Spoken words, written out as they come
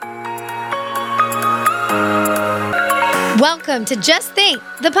Welcome to Just Think,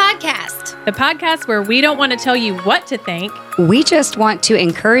 the podcast. The podcast where we don't want to tell you what to think. We just want to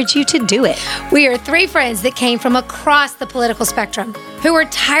encourage you to do it. We are three friends that came from across the political spectrum, who were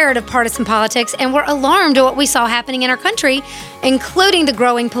tired of partisan politics and were alarmed at what we saw happening in our country, including the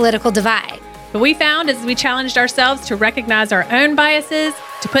growing political divide. What we found as we challenged ourselves to recognize our own biases,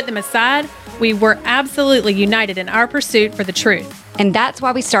 to put them aside, we were absolutely united in our pursuit for the truth. And that's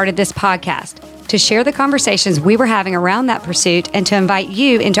why we started this podcast, to share the conversations we were having around that pursuit and to invite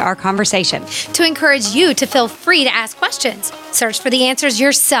you into our conversation. To encourage you to feel free to ask questions, search for the answers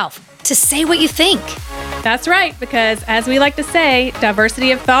yourself, to say what you think. That's right, because as we like to say,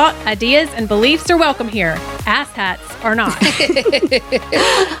 diversity of thought, ideas, and beliefs are welcome here. Asshats are not.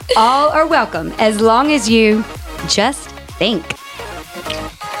 All are welcome as long as you just think.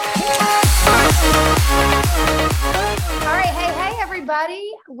 All right, hey,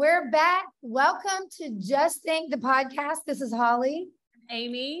 everybody. We're back. Welcome to Just Think, the podcast. This is Holly,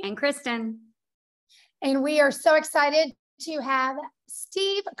 Amy, and Kristen. And we are so excited to have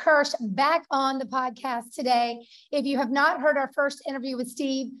Steve Kirsch back on the podcast today. If you have not heard our first interview with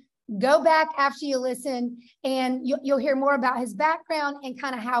Steve, go back after you listen and you'll hear more about his background and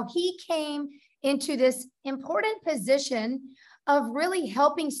kind of how he came into this important position of really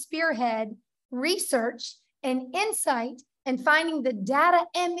helping spearhead research and insight and finding the data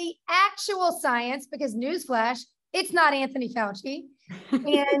and the actual science, because newsflash, it's not Anthony Fauci.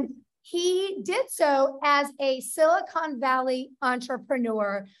 And he did so as a Silicon Valley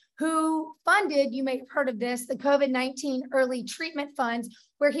entrepreneur who funded, you may have heard of this, the COVID-19 early treatment funds,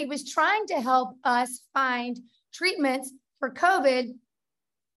 where he was trying to help us find treatments for COVID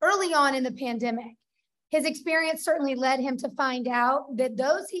early on in the pandemic. His experience certainly led him to find out that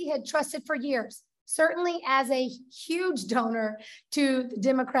those he had trusted for years, certainly as a huge donor to the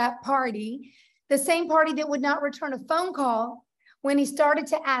Democrat Party, the same party that would not return a phone call when he started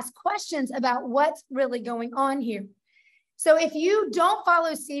to ask questions about what's really going on here. So if you don't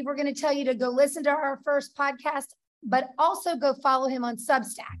follow Steve, we're going to tell you to go listen to our first podcast, but also go follow him on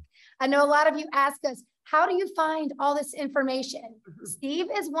Substack. I know a lot of you ask us, how do you find all this information? Steve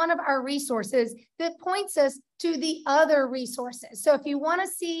is one of our resources that points us to the other resources. So if you want to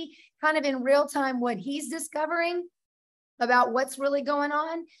see kind of in real time what he's discovering about what's really going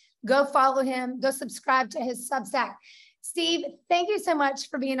on, go follow him, go subscribe to his Substack. Steve, thank you so much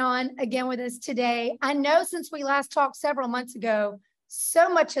for being on again with us today. I know since we last talked several months ago, so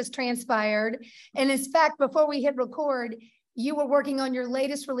much has transpired. And in fact, before we hit record, you were working on your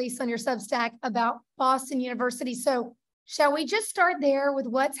latest release on your Substack about Boston University. So shall we just start there with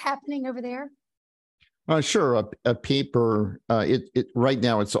what's happening over there? Sure. A paper, right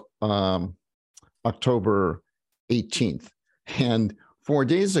now it's October 18th. And 4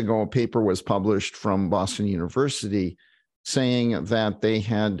 days ago, a paper was published from Boston University saying that they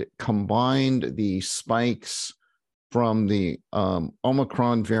had combined the spikes from the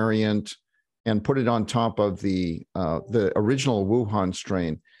Omicron variant and put it on top of the original Wuhan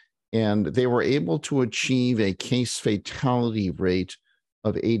strain. And they were able to achieve a case fatality rate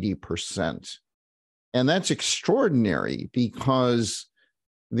of 80%. And that's extraordinary because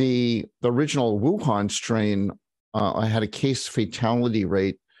the original Wuhan strain had a case fatality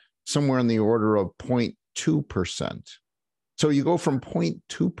rate somewhere in the order of 0.2%. So you go from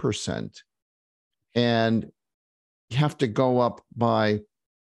 0.2% and you have to go up by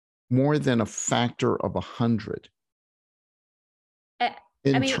more than a factor of 100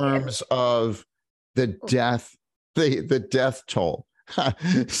 in terms of the death, the death toll.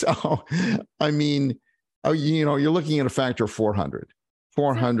 So, I mean, you're looking at a factor of 400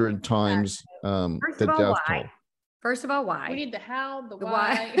 times the death toll. First of all, why? We need the how, the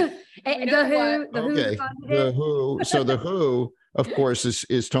why. The who. So the WHO, of course,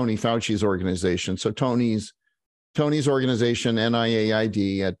 is Tony Fauci's organization. So Tony's organization,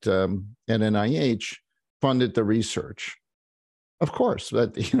 NIAID at NIH, funded the research. Of course,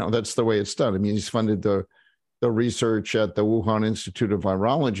 that's the way it's done. I mean, he's funded the research at the Wuhan Institute of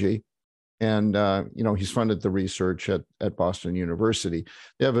Virology, and he's funded the research at Boston University.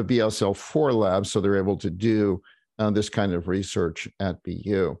 They have a BSL-4 lab, so they're able to do this kind of research at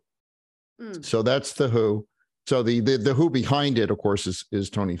BU. So that's the WHO. So the WHO behind it, of course, is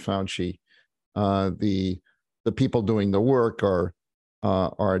Tony Fauci. The people doing the work are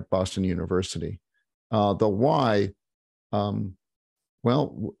at Boston University. The why,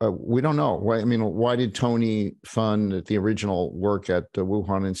 we don't know. I mean, why did Tony fund the original work at the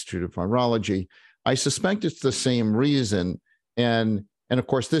Wuhan Institute of Virology? I suspect it's the same reason. And of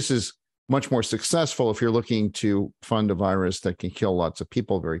course, this is much more successful if you're looking to fund a virus that can kill lots of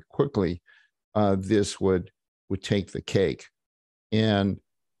people very quickly. This would would take the cake. And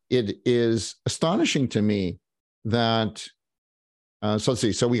it is astonishing to me that, so let's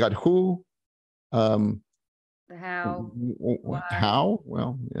see. So we got who, The how. how?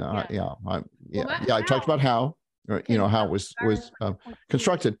 Well, I talked about how, or, how it was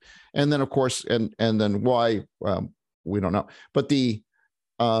constructed, and then of course, and then why, we don't know. But the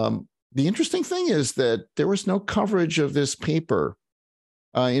interesting thing is that there was no coverage of this paper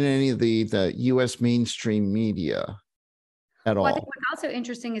in any of the U.S. mainstream media at all. I think what's also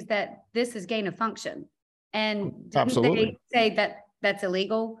interesting is that this is gain of function, and absolutely they say that that's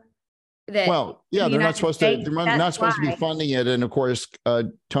illegal. They're not supposed to. They're not supposed to be funding it, and of course,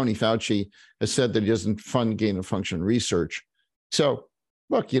 Tony Fauci has said that he doesn't fund gain of function research. So,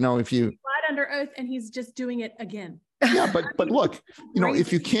 look, if you lied under oath, and he's just doing it again. Yeah, but look,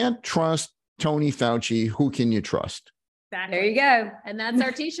 if you can't trust Tony Fauci, who can you trust? Exactly. There you go. And that's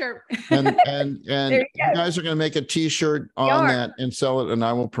our T-shirt. And you guys are going to make a T-shirt on that and sell it, and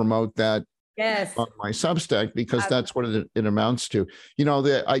I will promote that. Yes. On my Substack, because that's what it amounts to.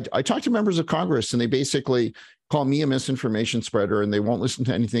 I talk to members of Congress, and they basically call me a misinformation spreader, and they won't listen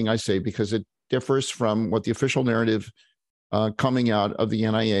to anything I say because it differs from what the official narrative coming out of the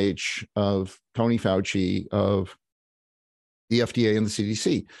NIH, of Tony Fauci, of the FDA and the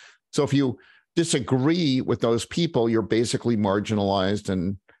CDC. So if you disagree with those people, you're basically marginalized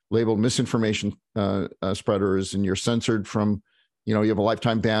and labeled misinformation spreaders, and you're censored from, you have a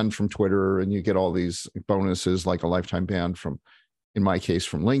lifetime ban from Twitter, and you get all these bonuses like a lifetime ban from, in my case,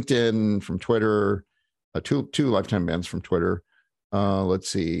 from LinkedIn, from Twitter, two lifetime bans from Twitter. Let's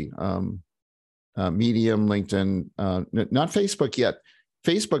see, Medium, LinkedIn, not Facebook yet.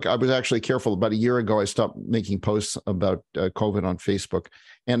 Facebook, I was actually careful. About a year ago, I stopped making posts about COVID on Facebook.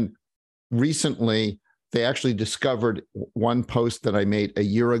 And recently, they actually discovered one post that I made a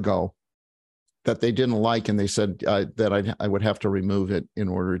year ago that they didn't like, and they said that I would have to remove it in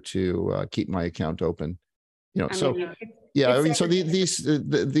order to keep my account open. So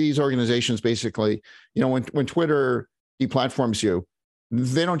these organizations basically, when Twitter deplatforms you,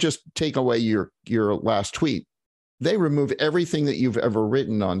 they don't just take away your last tweet. They remove everything that you've ever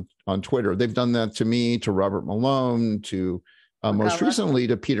written on Twitter. They've done that to me, to Robert Malone, to most recently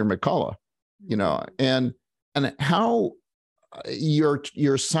to Peter McCullough. And how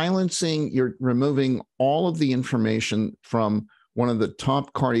you're silencing, you're removing all of the information from one of the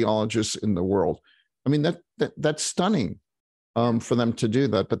top cardiologists in the world. I mean, that's stunning for them to do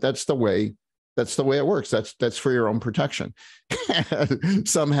that, but that's the way it works. That's for your own protection.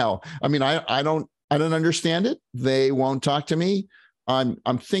 Somehow. I mean, I don't understand it. They won't talk to me. I'm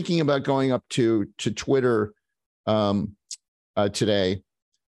thinking about going up to Twitter today,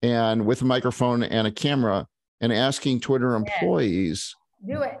 and with a microphone and a camera, and asking Twitter employees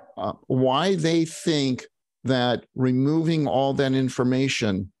why they think that removing all that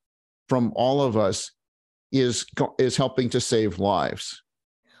information from all of us is helping to save lives.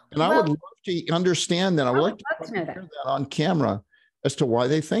 And I would love to understand that. I would like to hear that on camera as to why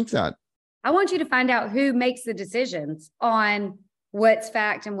they think that. I want you to find out who makes the decisions on what's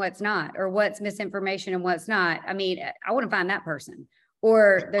fact and what's not, or what's misinformation and what's not. I mean, I want to find that person.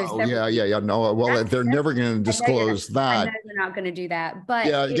 Or there's no, well, they're never going to disclose that. I know they're not going to do that, but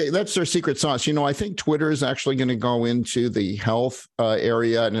that's their secret sauce. I think Twitter is actually going to go into the health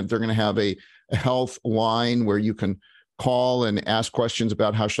area, and they're going to have a health line where you can call and ask questions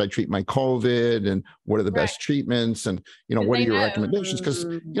about how should I treat my COVID, and what are the best treatments, and what are your recommendations? Because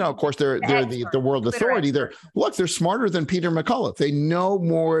of course they're the world authority. They're smarter than Peter McCullough. They know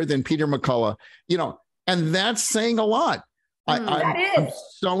more than Peter McCullough. And that's saying a lot. I'm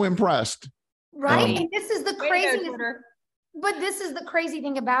so impressed. Right. And this is the crazy, but this is the crazy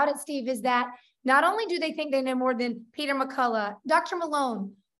thing about it, Steve, is that not only do they think they know more than Peter McCullough, Dr.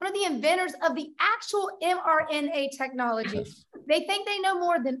 Malone, one of the inventors of the actual mRNA technology, they think they know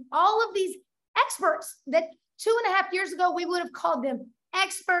more than all of these experts that 2.5 years ago, we would have called them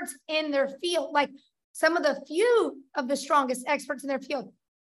experts in their field, like some of the few of the strongest experts in their field.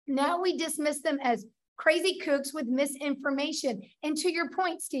 Now we dismiss them as crazy kooks with misinformation. And to your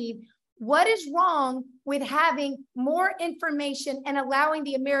point, Steve, what is wrong with having more information and allowing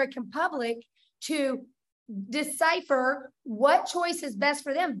the American public to decipher what choice is best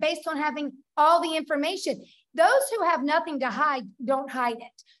for them based on having all the information? Those who have nothing to hide don't hide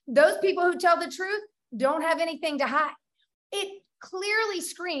it. Those people who tell the truth don't have anything to hide. It clearly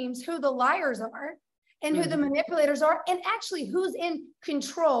screams who the liars are and who the manipulators are, and actually who's in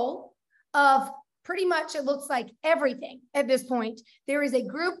control of pretty much, it looks like, everything at this point. There is a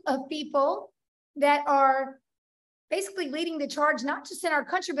group of people that are basically leading the charge, not just in our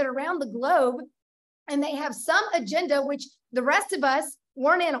country, but around the globe, and they have some agenda, which the rest of us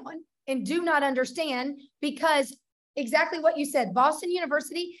weren't in on and do not understand, because exactly what you said, Boston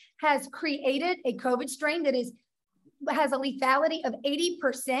University has created a COVID strain that has a lethality of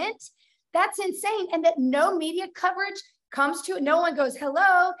 80%. That's insane. And that no media coverage comes to it. No one goes,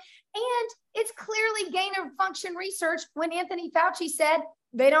 hello. And it's clearly gain of function research when Anthony Fauci said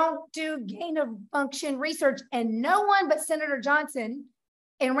they don't do gain of function research, and no one but Senator Johnson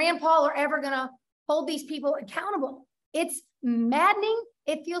and Rand Paul are ever going to hold these people accountable. It's maddening.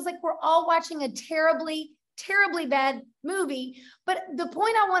 It feels like we're all watching a terribly, terribly bad movie. But the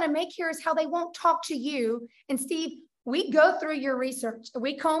point I want to make here is how they won't talk to you. And Steve, we go through your research.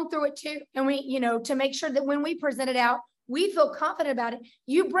 We comb through it too. And we, to make sure that when we present it out, we feel confident about it.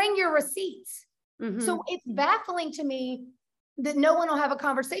 You bring your receipts. Mm-hmm. So it's baffling to me that no one will have a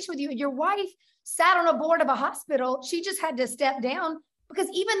conversation with you. Your wife sat on a board of a hospital. She just had to step down because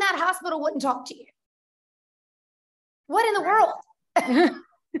even that hospital wouldn't talk to you. What in the world?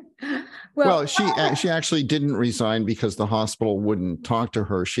 Well, she actually didn't resign because the hospital wouldn't talk to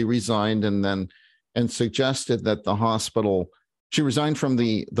her. She resigned and suggested that the hospital, she resigned from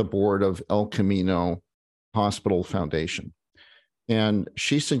the board of El Camino Hospital Foundation. And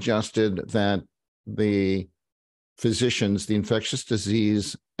she suggested that the physicians, the infectious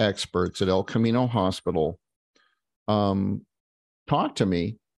disease experts at El Camino Hospital, talk to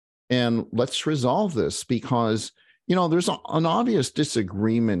me and let's resolve this, because there's an obvious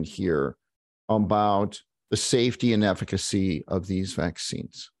disagreement here about the safety and efficacy of these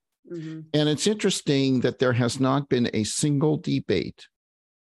vaccines. Mm-hmm. And it's interesting that there has not been a single debate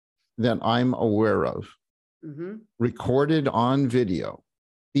that I'm aware of, mm-hmm. recorded on video,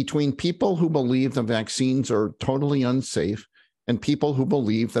 between people who believe the vaccines are totally unsafe and people who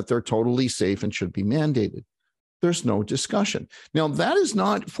believe that they're totally safe and should be mandated. There's no discussion. Now, that is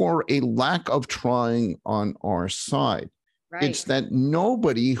not for a lack of trying on our side. Right. It's that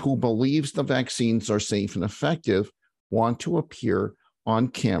nobody who believes the vaccines are safe and effective want to appear on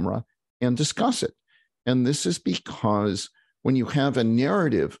camera and discuss it. And this is because when you have a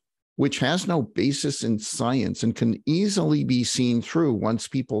narrative which has no basis in science and can easily be seen through once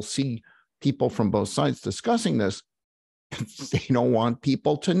people see people from both sides discussing this, they don't want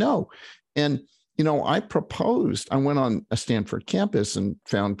people to know. And I went on a Stanford campus and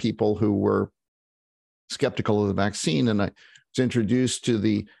found people who were skeptical of the vaccine. And I was introduced to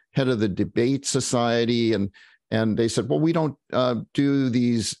the head of the debate society. And they said, well, we don't do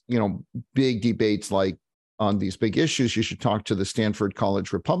these, big debates like on these big issues. You should talk to the Stanford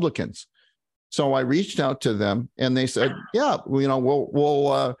College Republicans. So I reached out to them and they said, yeah,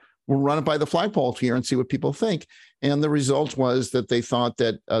 we'll run it by the flagpole here and see what people think. And the result was that they thought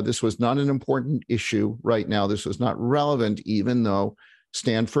that this was not an important issue right now. This was not relevant, even though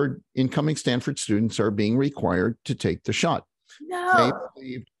incoming Stanford students are being required to take the shot. No. They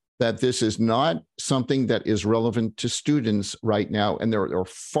believed that this is not something that is relevant to students right now. And there are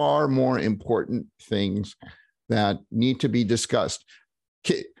far more important things that need to be discussed.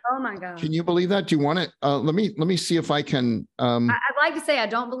 Oh my God. Can you believe that? Do you want to, let me see if I can. I'd like to say I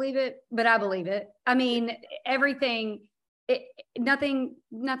don't believe it, but I believe it. I mean, everything, nothing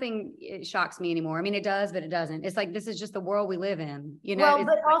it shocks me anymore. I mean, it does, but it doesn't. It's like, this is just the world we live in, Well,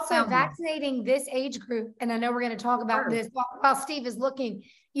 but also vaccinating this age group. And I know we're going to talk about this while Steve is looking,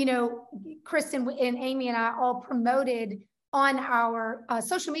 Kristen and Amy and I all promoted on our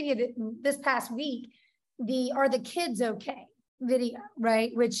social media this past week, Are the Kids Okay? Video,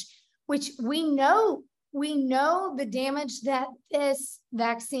 right? Which we know the damage that this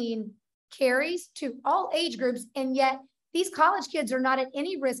vaccine carries to all age groups. And yet these college kids are not at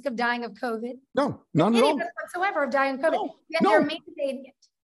any risk of dying of COVID. No, none at all. Any risk whatsoever of dying of COVID. Yet they're mandating it.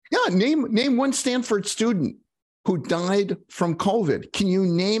 Yeah, name one Stanford student who died from COVID. Can you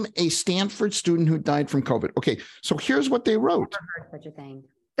name a Stanford student who died from COVID? Okay, so here's what they wrote. I've never heard such a thing.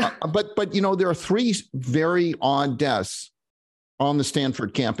 But there are three very odd deaths on the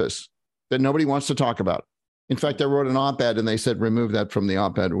Stanford campus that nobody wants to talk about. In fact, I wrote an op-ed and they said, remove that from the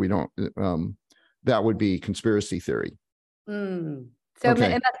op-ed. We don't, that would be conspiracy theory. So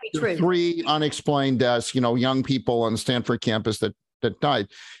okay. It must be true. 3 unexplained deaths, young people on the Stanford campus that died.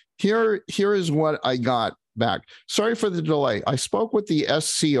 Here is what I got back. Sorry for the delay. I spoke with the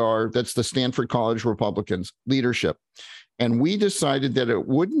SCR, that's the Stanford College Republicans leadership. And we decided that it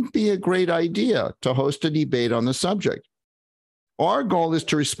wouldn't be a great idea to host a debate on the subject. Our goal is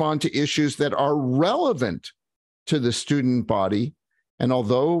to respond to issues that are relevant to the student body. And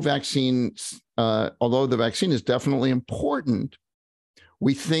although the vaccine is definitely important,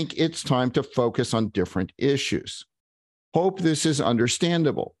 we think it's time to focus on different issues. Hope this is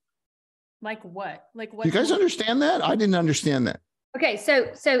understandable. Like what? Like what? You guys understand that? I didn't understand that. Okay,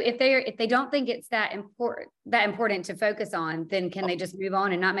 so if they don't think it's that important to focus on, then can they just move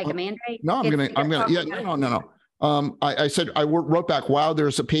on and not make a mandate? No, I said, I wrote back, wow,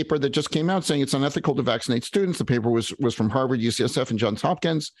 there's a paper that just came out saying it's unethical to vaccinate students. The paper was from Harvard, UCSF, and Johns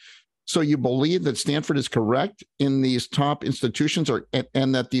Hopkins. So you believe that Stanford is correct in these top institutions,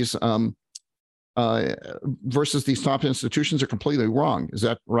 and that these versus these top institutions are completely wrong. Is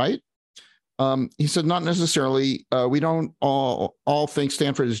that right? He said, not necessarily. We don't all think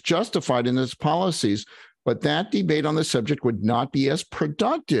Stanford is justified in its policies, but that debate on the subject would not be as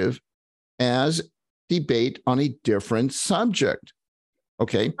productive as debate on a different subject.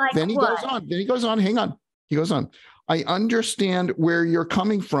 Okay. Like then he goes on. Hang on. He goes on. I understand where you're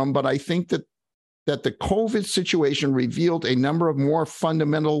coming from, but I think that the COVID situation revealed a number of more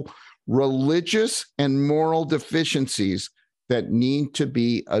fundamental religious and moral deficiencies that need to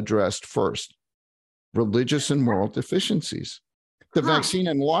be addressed first. Religious and moral deficiencies. The vaccine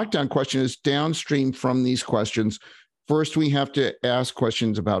and lockdown question is downstream from these questions. First, we have to ask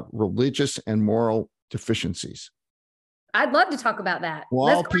questions about religious and moral deficiencies. I'd love to talk about that.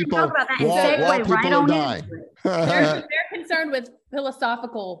 Let's talk about that and segue right on into it. They're concerned with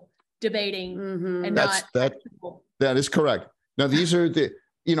philosophical debating, and that is correct. Now, these are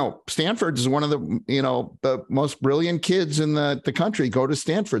Stanford is one of the most brilliant kids in the country. Go to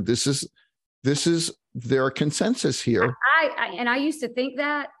Stanford. This is their consensus here. I used to think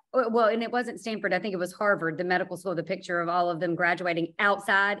that. Well, and it wasn't Stanford. I think it was Harvard, the medical school, the picture of all of them graduating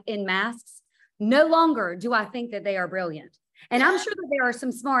outside in masks. No longer do I think that they are brilliant. And I'm sure that there are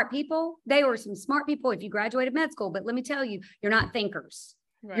some smart people. They were some smart people if you graduated med school. But let me tell you, you're not thinkers.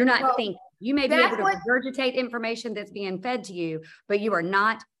 Right. You're not thinking. You may be able to regurgitate information that's being fed to you, but you are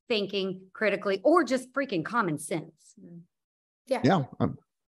not thinking critically or just freaking common sense. Yeah.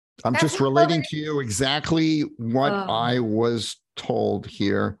 I'm just relating to you exactly what I was told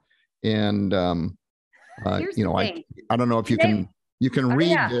here. And, I don't know if you can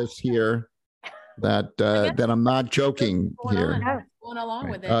read this here, that I'm not joking here. Going along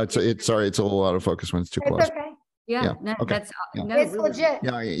with it. It's a little out of focus when it's too close. Okay. Yeah. It's legit.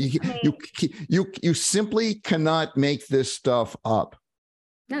 Yeah. You simply cannot make this stuff up.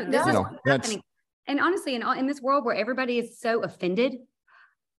 No, this is what's happening. And honestly, in this world where everybody is so offended,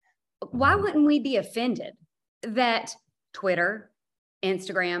 why wouldn't we be offended that Twitter,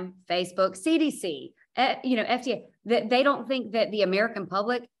 Instagram, Facebook, CDC, FDA, that they don't think that the American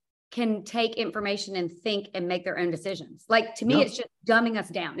public can take information and think and make their own decisions? Like, to me, it's just dumbing us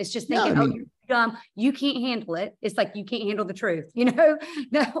down. It's just thinking, you're dumb. You can't handle it. It's like, you can't handle the truth.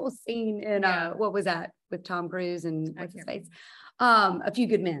 That whole scene in, what was that with Tom Cruise and what's his face? A Few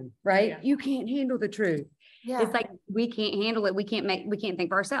Good Men, right? Yeah. You can't handle the truth. Yeah. It's like, we can't handle it. We can't think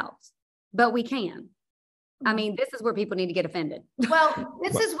for ourselves, but we can. I mean, this is where people need to get offended. Well,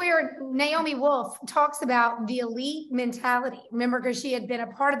 this is where Naomi Wolf talks about the elite mentality. Remember, because she had been a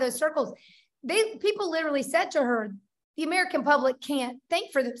part of those circles. People literally said to her, the American public can't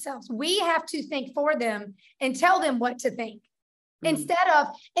think for themselves. We have to think for them and tell them what to think. Instead of,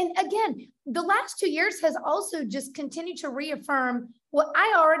 and again, the last 2 years has also just continued to reaffirm what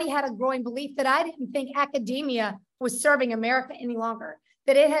I already had a growing belief, that I didn't think academia was serving America any longer,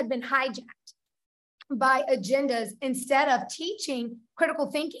 that it had been hijacked by agendas instead of teaching critical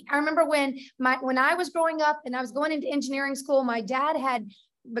thinking. I remember when I was growing up and I was going into engineering school, my dad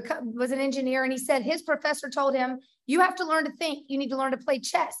was an engineer, and he said his professor told him, you have to learn to think. You need to learn to play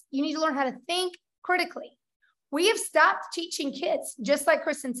chess. You need to learn how to think critically. We have stopped teaching kids, just like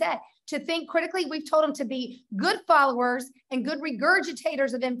Kristen said, to think critically. We've told them to be good followers and good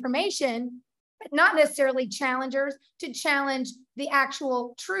regurgitators of information, but not necessarily challengers, to challenge the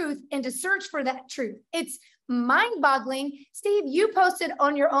actual truth and to search for that truth. It's mind-boggling. Steve, you posted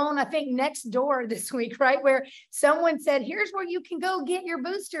on your own, I think, Nextdoor this week, right? Where someone said, here's where you can go get your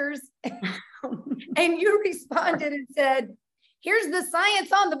boosters. And you responded and said, here's the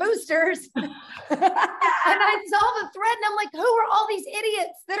science on the boosters. And I saw the thread and I'm like, who are all these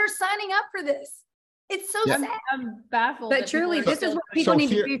idiots that are signing up for this? It's so sad. I'm baffled. But truly, this is what people need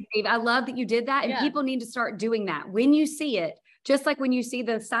to do, Steve. I love that you did that. And people need to start doing that. When you see it, just like when you see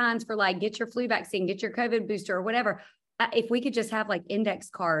the signs for like, get your flu vaccine, get your COVID booster or whatever. If we could just have like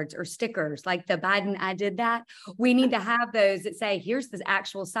index cards or stickers, like the Biden, I did that. We need to have those that say, here's the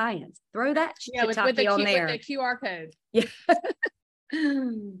actual science. Throw that with the QR code. Yeah.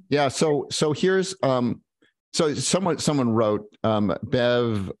 Yeah. So here's, so someone wrote,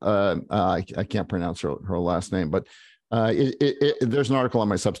 Bev, I can't pronounce her last name, but There's an article on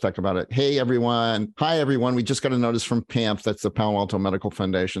my Substack about it. Hey, everyone. Hi, everyone. We just got a notice from PAMF, that's the Palo Alto Medical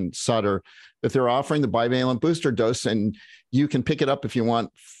Foundation, Sutter, that they're offering the bivalent booster dose, and you can pick it up if you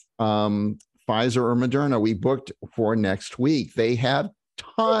want Pfizer or Moderna. We booked for next week. They have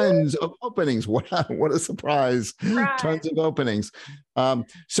tons of openings. What a surprise. Right. Tons of openings.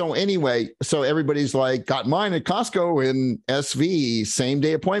 So anyway, so everybody's like, got mine at Costco in SV, same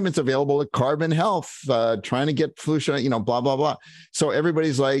day appointments available at Carbon Health, trying to get flu shot, blah, blah, blah. So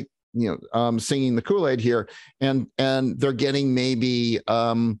everybody's like, singing the Kool-Aid here, and they're getting maybe,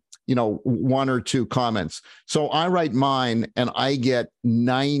 one or two comments. So I write mine and I get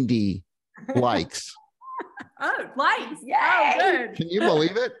 90 likes. Oh, likes. Yeah. Oh, good. Can you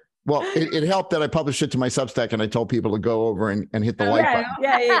believe it? Well, it helped that I published it to my Substack and I told people to go over and hit the like button.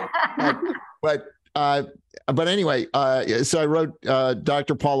 Yeah. But anyway, so I wrote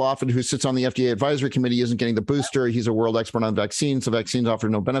Dr. Paul Offit, who sits on the FDA advisory committee, isn't getting the booster. He's a world expert on vaccines. The vaccines offer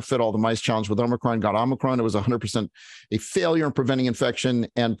no benefit. All the mice challenged with Omicron got Omicron. It was 100% a failure in preventing infection,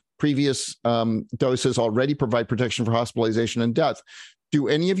 and previous doses already provide protection for hospitalization and death. Do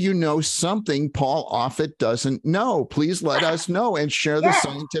any of you know something Paul Offit doesn't know? Please let us know and share the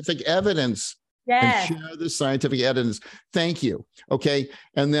scientific evidence. Yes. And share the scientific evidence. Thank you. Okay.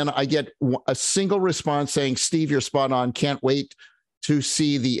 And then I get a single response saying, Steve, you're spot on. Can't wait to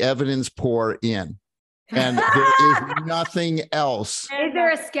see the evidence pour in. And there is nothing else. Is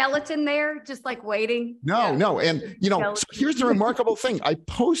there a skeleton there just like waiting? No. And, so here's the remarkable thing. I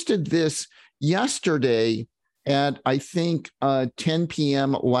posted this yesterday at, I think, 10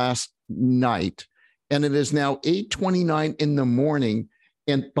 p.m. last night. And it is now 8:29 in the morning.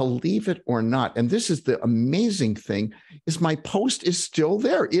 And believe it or not, and this is the amazing thing, is my post is still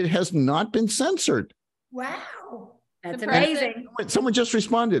there. It has not been censored. Wow. That's amazing. Someone just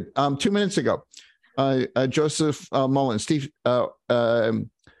responded 2 minutes ago. Joseph Mullen, Steve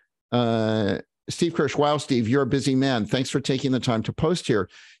Kirsch. Wow, Steve, you're a busy man. Thanks for taking the time to post here.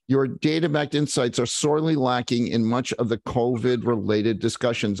 Your data-backed insights are sorely lacking in much of the COVID-related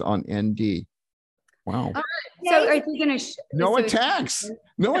discussions on ND. Wow. So are you going to no attacks?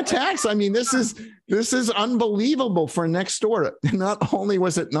 I mean, this is unbelievable for Nextdoor. Not only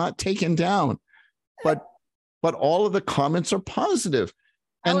was it not taken down, but all of the comments are positive.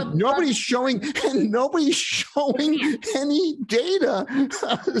 And nobody's showing any data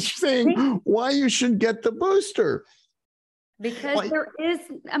saying why you should get the booster. Because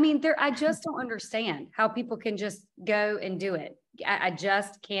I just don't understand how people can just go and do it. I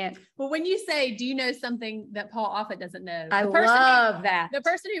just can't. Well, when you say, do you know something that Paul Offit doesn't know? I love that. The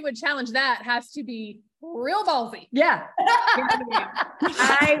person who would challenge that has to be real ballsy. Yeah.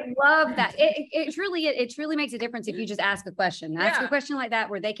 I love that. It truly makes a difference if you just ask a question. Ask a question like that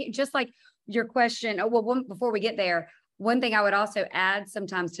where they can, just like your question. Oh, well, before we get there, one thing I would also add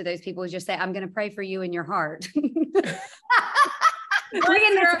sometimes to those people is just say, I'm going to pray for you in your heart. We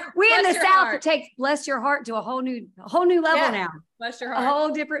in the South, it takes bless your heart to a whole new level now. Bless your heart. A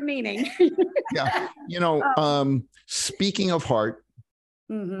whole different meaning. Yeah. Speaking of heart,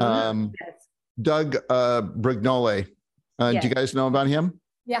 Doug Brignole, do you guys know about him?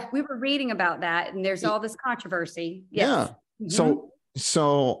 Yeah. We were reading about that and there's all this controversy. Yes. Yeah. Mm-hmm.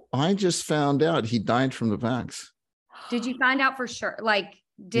 So I just found out he died from the vax. Did you find out for sure?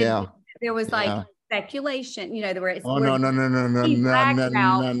 There was speculation, there were. Oh, no. Tell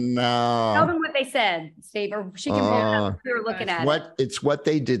them what they said, Steve, or she can pull it up. We were looking at it. It's what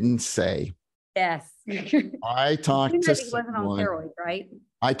they didn't say. Yes. I talked to someone. He wasn't on steroids, right?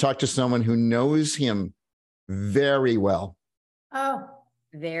 I talked to someone who knows him very well. Oh,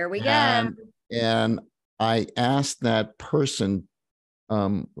 there we go. And I asked that person,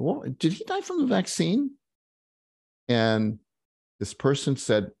 did he die from the vaccine? And this person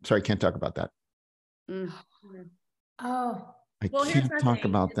said, sorry, I can't talk about that. Oh, I can't talk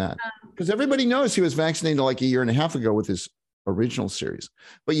about that because everybody knows he was vaccinated like a year and a half ago with his original series.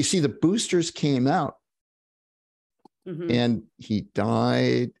 But you see, the boosters came out and he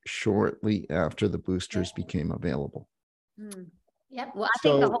died shortly after the boosters became available. Yep. Well, I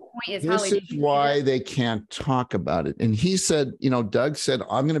think the whole point is this is why they can't talk about it. And he said, Doug said,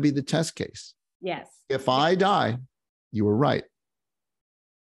 I'm going to be the test case. Yes. If I die, you were right.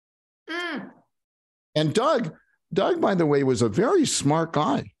 And Doug, by the way, was a very smart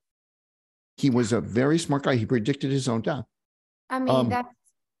guy. He was a very smart guy. He predicted his own death. I mean, that's.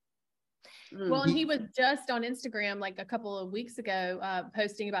 Well, and he was just on Instagram like a couple of weeks ago,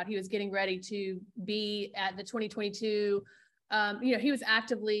 posting about he was getting ready to be at the 2022. He was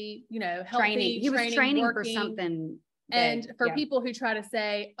actively, healthy. He was training working. for something. And for people who try to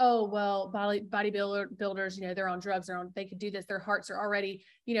say, oh, well, bodybuilders, you know, they're on drugs, they could do this. Their hearts are already,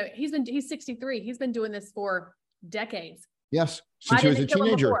 you know, he's 63. He's been doing this for decades. Yes. Since he was a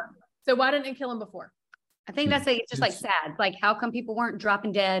teenager. So why didn't it kill him before? I think that's it's just like sad. Like, how come people weren't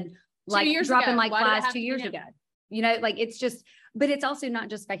dropping dead, like dropping like flies 2 years ago? You know, like it's just, but it's also not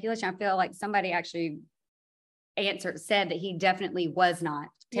just speculation. I feel like somebody actually said that he definitely was not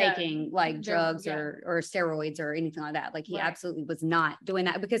taking like drugs or steroids or anything like that. Like he absolutely was not doing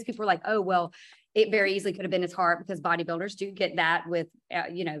that, because people were like, oh, well, it very easily could have been his heart, because bodybuilders do get that with,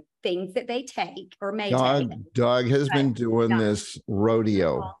 you know, things that they take or may take. Doug has been doing this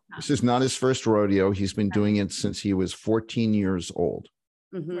rodeo. This is not his first rodeo. He's been doing it since he was 14 years old.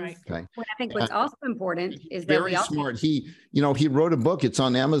 Mm-hmm. Right. Okay. Well, I think what's also important is that very smart. He wrote a book. It's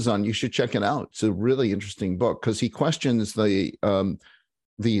on Amazon. You should check it out. It's a really interesting book, because he questions the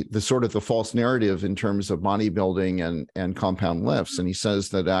sort of the false narrative in terms of bodybuilding and compound lifts. And he says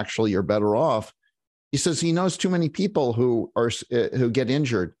that actually you're better off. He says he knows too many people who get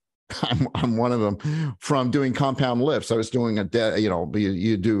injured. I'm one of them, from doing compound lifts. I was doing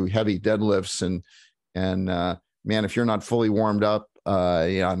you do heavy deadlifts and man, if you're not fully warmed up,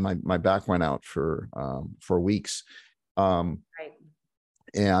 my back went out for weeks. Right.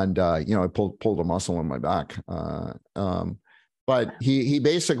 And I pulled a muscle in my back. But he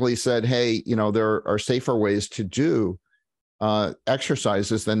basically said, hey, there are safer ways to do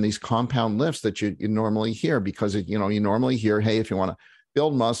exercises than these compound lifts that you normally hear, because you normally hear, hey, if you want to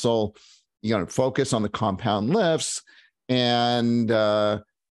build muscle, you got to focus on the compound lifts. And the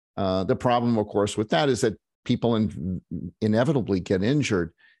problem, of course, with that is that people inevitably get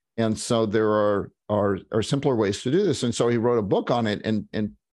injured. And so there are simpler ways to do this. And so he wrote a book on it, and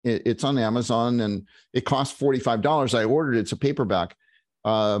it's on Amazon, and it costs $45. I ordered it. It's a paperback.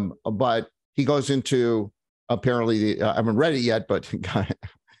 But he goes into, apparently, I haven't read it yet, but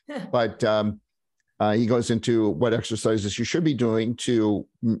he goes into what exercises you should be doing to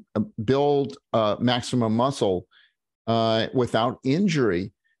build maximum muscle without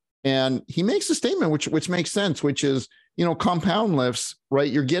injury. And he makes a statement which makes sense, which is, compound lifts,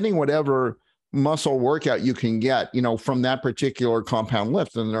 right? You're getting whatever muscle workout you can get, from that particular compound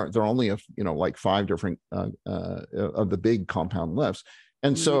lift. And there are only, like 5 different of the big compound lifts.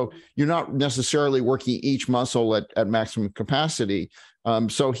 And so you're not necessarily working each muscle at maximum capacity.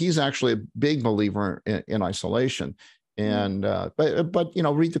 So he's actually a big believer in isolation. And but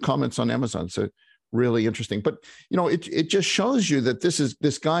read the comments on Amazon. So really interesting. But it just shows you that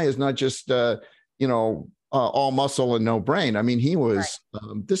this guy is not just all muscle and no brain. I mean, he was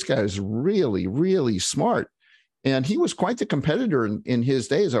this guy is really, really smart, and he was quite the competitor in his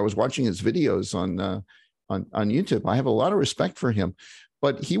days. I was watching his videos on YouTube. I have a lot of respect for him.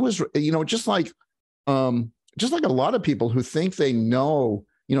 But he was, just like a lot of people who think they know,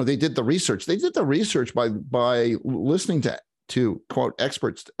 they did the research. They did the research by listening to quote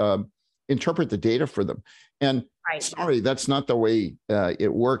experts interpret the data for them. And sorry, that's not the way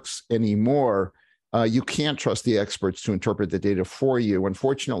it works anymore. You can't trust the experts to interpret the data for you.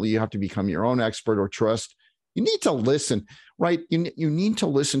 Unfortunately, you have to become your own expert or trust. You need to listen, right? You need to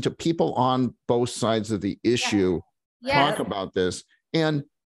listen to people on both sides of the issue, talk about this. And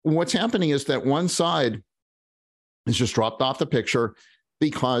what's happening is that one side is just dropped off the picture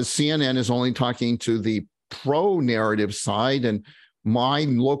because CNN is only talking to the pro-narrative side, and my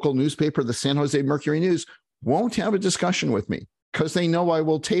local newspaper, the San Jose Mercury News, won't have a discussion with me because they know I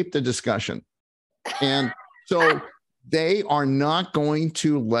will tape the discussion. And so they are not going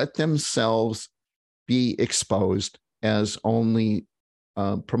to let themselves be exposed as only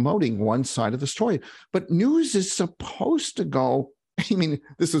promoting one side of the story. But news is supposed to go. I mean,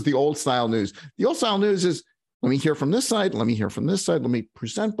 this is the old style news. The old style news is, let me hear from this side, let me hear from this side, let me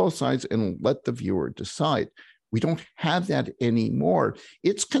present both sides and let the viewer decide. We don't have that anymore.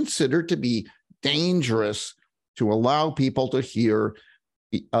 It's considered to be dangerous to allow people to hear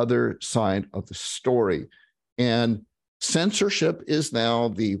the other side of the story. And censorship is now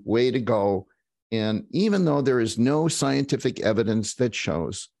the way to go. And even though there is no scientific evidence that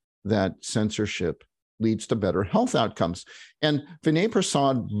shows that censorship leads to better health outcomes. And Vinay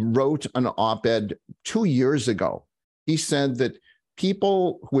Prasad wrote an op-ed 2 years ago. He said that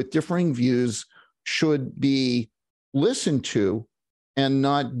people with differing views should be listened to and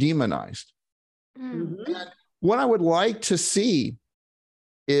not demonized. Mm-hmm. And what I would like to see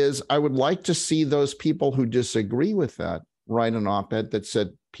is, I would like to see those people who disagree with that write an op-ed that said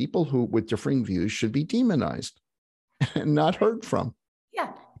people who with differing views should be demonized and not heard from.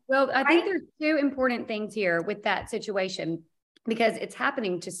 Yeah. Well, I think there's 2 important things here with that situation, because it's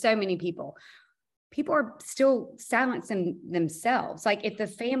happening to so many people. people are still silencing themselves. Like if the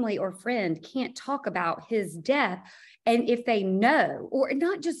family or friend can't talk about his death, and if they know, or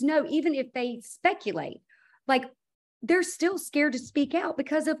not just know, even if they speculate, like they're still scared to speak out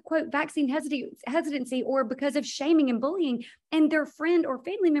because of, quote, vaccine hesitancy, or because of shaming and bullying, and their friend or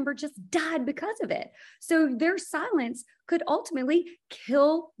family member just died because of it. So their silence could ultimately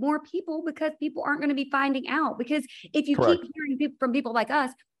kill more people, because people aren't going to be finding out. Because if you Correct. keep hearing from people like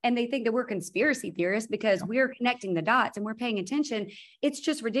us, and they think that we're conspiracy theorists because we're connecting the dots and we're paying attention, it's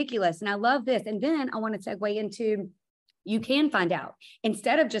just ridiculous. And I love this. And then I want to segue into, you can find out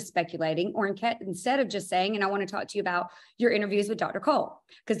instead of just speculating, or instead of just saying, and I want to talk to you about your interviews with Dr. Cole,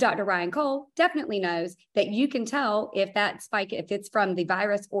 because Dr. Ryan Cole definitely knows that you can tell if that spike, if it's from the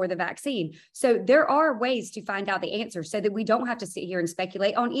virus or the vaccine. So there are ways to find out the answer so that we don't have to sit here and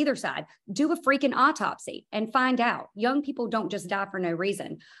speculate on either side. Do a freaking autopsy and find out. Young people don't just die for no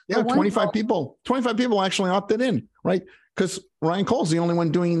reason. Yeah, 25 people actually opted in, right? Because Ryan Cole's the only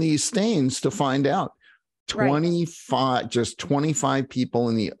one doing these stains to find out. 25, just 25 people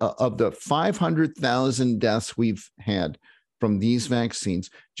in the of the 500,000 deaths we've had from these vaccines,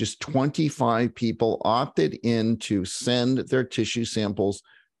 just 25 people opted in to send their tissue samples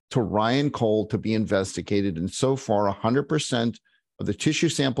to Ryan Cole to be investigated. And so far, 100% of the tissue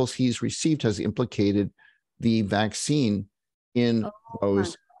samples he's received has implicated the vaccine in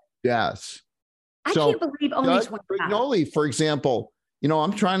those deaths. I can't believe only Doug 25. Brignoli, for example, you know,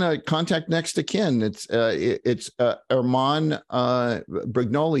 I'm trying to contact next of kin. It's Armand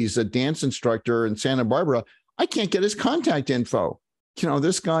Brignoli. He's a dance instructor in Santa Barbara. I can't get his contact info. You know,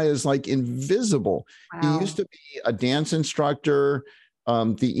 this guy is like invisible. Wow. He used to be a dance instructor.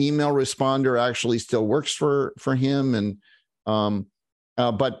 The email responder actually still works for him, and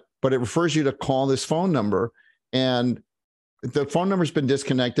but it refers you to call this phone number, and the phone number's been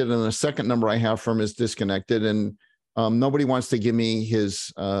disconnected, and the second number I have from him is disconnected, and nobody wants to give me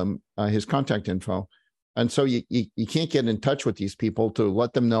his contact info. And so you can't get in touch with these people to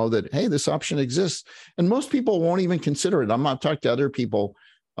let them know that, hey, this option exists. And most people won't even consider it. I'm not talking to other people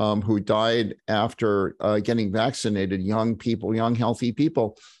who died after getting vaccinated, young people, young, healthy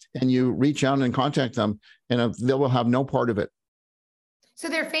people. And you reach out and contact them, and they will have no part of it. So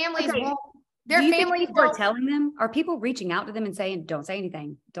their families won't. Their families are telling them, are people reaching out to them and saying, don't say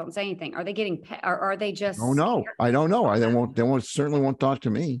anything, don't say anything? Are they getting, or are they just? Oh, no, I don't know. They certainly won't talk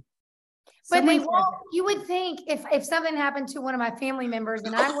to me. But they won't. You would think if something happened to one of my family members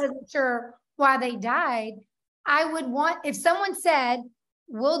and I wasn't sure why they died, I would want, if someone said,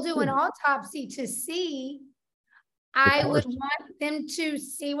 we'll do an autopsy to see, I would want them to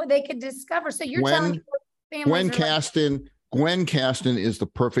see what they could discover. So you're telling me Gwen Caston is the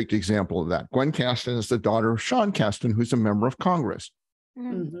perfect example of that. Gwen Caston is the daughter of Sean Caston, who's a member of Congress.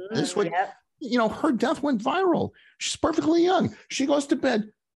 Mm-hmm. This would, you know, her death went viral. She's perfectly young. She goes to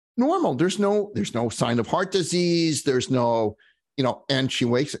bed normal. There's no sign of heart disease. There's no, you know, and she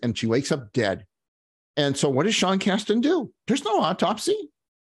wakes up dead. And so what does Sean Caston do? There's no autopsy.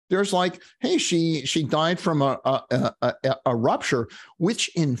 There's like, hey, she died from a rupture,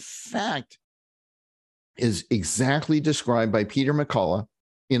 which in fact is exactly described by Peter McCullough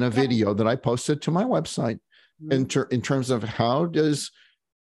in a video that I posted to my website in terms of how does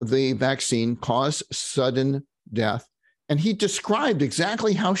the vaccine cause sudden death. And he described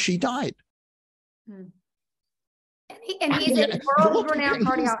exactly how she died. And he's a world-renowned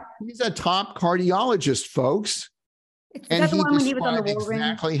cardiologist. He's a top cardiologist, folks. And he described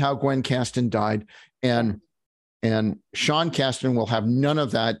exactly how Gwen Caston died. And Sean Caston will have none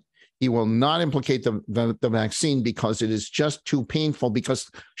of that. He will not implicate the vaccine because it is just too painful,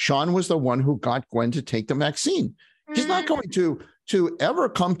 because Sean was the one who got Gwen to take the vaccine. He's not going to ever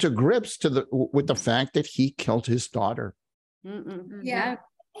come to grips with the fact that he killed his daughter. Yeah.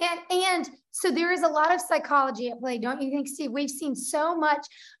 And so there is a lot of psychology at play, don't you think, Steve? We've seen so much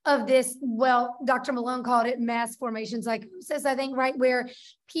of this. Well, Dr. Malone called it mass formation psychosis, I think, right? Where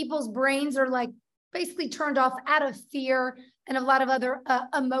people's brains are like basically turned off out of fear and a lot of other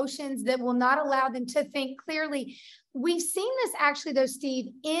emotions that will not allow them to think clearly. We've seen this actually, though,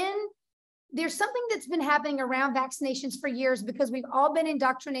 Steve, there's something that's been happening around vaccinations for years, because we've all been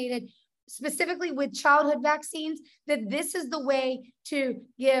indoctrinated, specifically with childhood vaccines, that this is the way to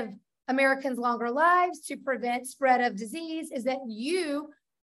give Americans longer lives, to prevent spread of disease, is that you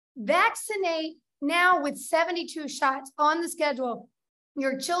vaccinate now with 72 shots on the schedule,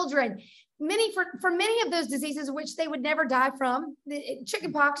 your children. For many of those diseases, which they would never die from,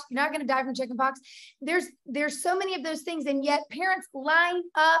 chickenpox, you're not going to die from chickenpox. There's so many of those things, and yet parents line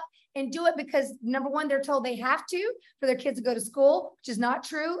up and do it because, number one, they're told they have to for their kids to go to school, which is not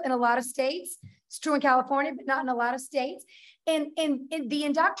true in a lot of states. It's true in California, but not in a lot of states. And the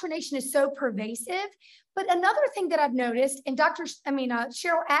indoctrination is so pervasive. But another thing that I've noticed, and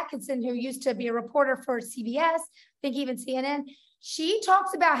Cheryl Atkinson, who used to be a reporter for CBS, I think even CNN, she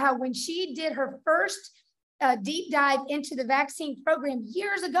talks about how when she did her first deep dive into the vaccine program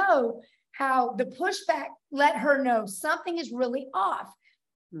years ago, how the pushback let her know something is really off.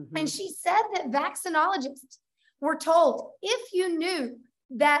 Mm-hmm. And she said that vaccinologists were told, if you knew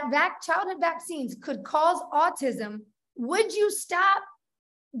that childhood vaccines could cause autism, would you stop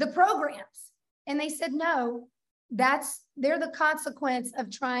the programs? And they said, no, they're the consequence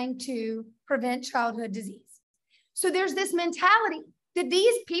of trying to prevent childhood disease. So there's this mentality that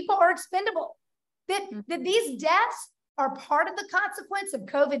these people are expendable, that these deaths are part of the consequence of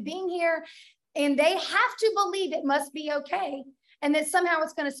COVID being here, and they have to believe it must be okay, and that somehow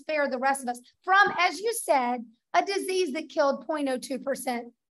it's going to spare the rest of us from, as you said, a disease that killed 0.02%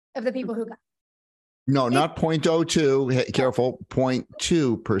 of the people who got it. No, not 0.02. Careful,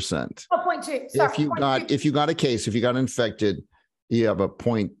 0.2%. Oh, 0.2. Sorry, if you got a case, if you got infected, you have a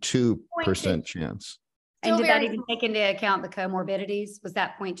 0.2% chance. And did that even take into account the comorbidities? Was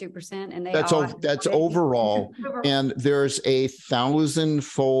that 0.2%? And that's overall. And there's a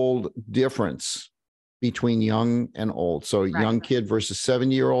 1,000-fold difference between young and old. So young kid versus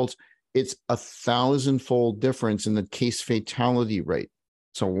 70-year-olds, it's 1,000-fold difference in the case fatality rate.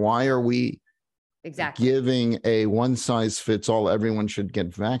 So why are we giving a one-size-fits-all, everyone should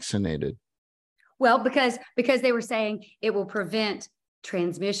get vaccinated? Well, because they were saying it will prevent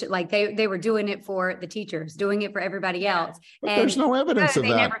transmission, like they were doing it for the teachers, doing it for everybody else. But there's no evidence of that.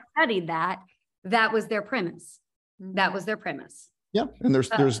 They never studied that. That was their premise. That was their premise. Yeah, and there's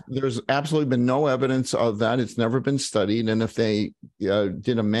absolutely been no evidence of that. It's never been studied. And if they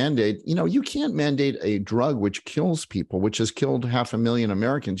did a mandate, you can't mandate a drug which kills people, which has killed 500,000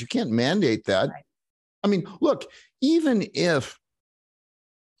 Americans. You can't mandate that. Right. I mean, look, even if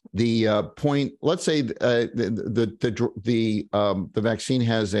the let's say the vaccine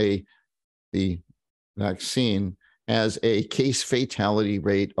has a case fatality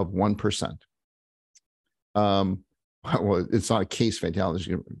rate of 1%. Well, it's not a case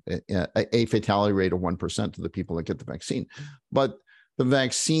fatality, a fatality rate of 1% of the people that get the vaccine. But the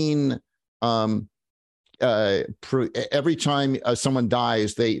vaccine, every time someone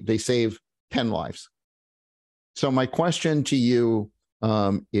dies, they save 10 lives. So my question to you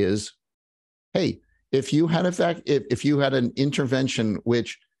is, hey, if you had if you had an intervention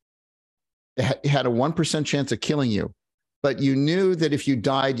which had a 1% chance of killing you, but you knew that if you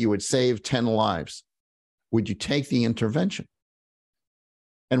died, you would save 10 lives, would you take the intervention?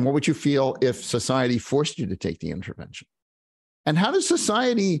 And what would you feel if society forced you to take the intervention? And how does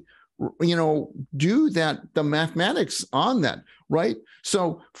society, do that, the mathematics on that, right?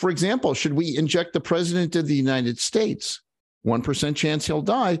 So, for example, should we inject the president of the United States? 1% chance he'll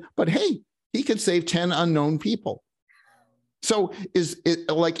die, but hey, he could save 10 unknown people. So is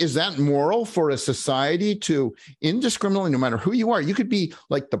that moral for a society to indiscriminately, no matter who you are, you could be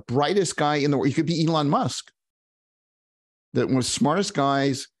like the brightest guy in the world. You could be Elon Musk, the one of the smartest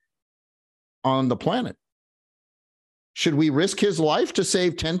guys on the planet. Should we risk his life to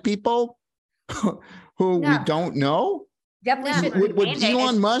save 10 people who we don't know? Definitely. Would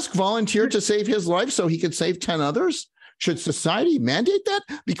Elon Musk volunteer to save his life so he could save 10 others? Should society mandate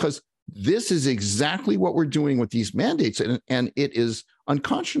that? Because this is exactly what we're doing with these mandates, and it is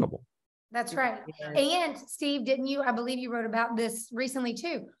unconscionable. That's right. And Steve, didn't you? I believe you wrote about this recently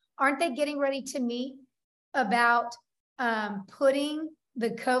too. Aren't they getting ready to meet about putting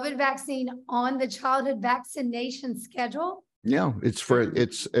the COVID vaccine on the childhood vaccination schedule? Yeah, it's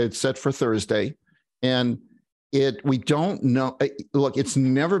set for Thursday, and we don't know. Look, it's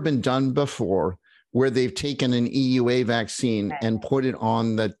never been done before, where they've taken an EUA vaccine and put it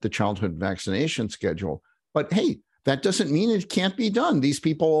on the childhood vaccination schedule. But hey, that doesn't mean it can't be done. These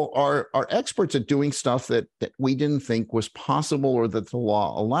people are experts at doing stuff that we didn't think was possible or that the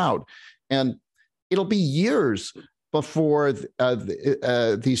law allowed. And it'll be years before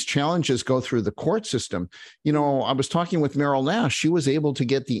these challenges go through the court system. I was talking with Meryl Nash. She was able to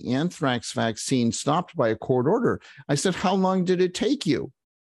get the anthrax vaccine stopped by a court order. I said, how long did it take you?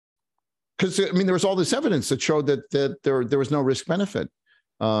 Because, there was all this evidence that showed that there was no risk-benefit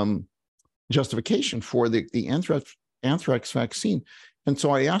justification for the anthrax vaccine. And so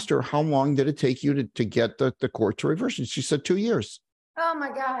I asked her, how long did it take you to get the court to reverse it? She said 2 years. Oh, my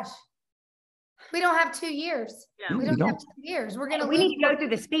gosh. We don't have 2 years. Yeah. We don't have 2 years. We need to go through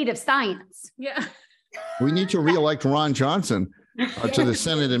the speed of science. Yeah. We need to reelect Ron Johnson to the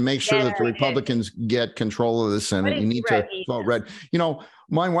Senate and make sure that the Republicans get control of the Senate. You need to vote red.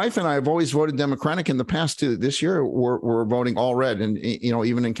 my wife and I have always voted Democratic in the past too. This year we're voting all red, and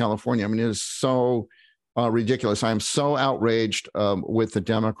even in California. I mean, it is so ridiculous. I am so outraged with the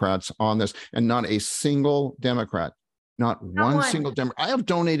Democrats on this, and not a single Democrat, not one single Democrat. I have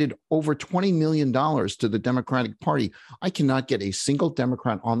donated over $20 million to the Democratic Party. I cannot get a single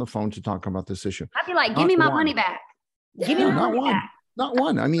Democrat on the phone to talk about this issue. I'd be like, give me my money back. Give me my money back. Not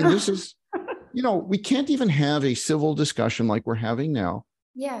one. I mean, this is, we can't even have a civil discussion like we're having now.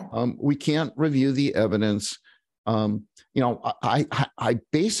 Yeah. We can't review the evidence. I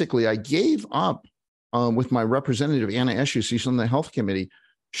basically gave up with my representative, Anna Eshoo. She's on the health committee.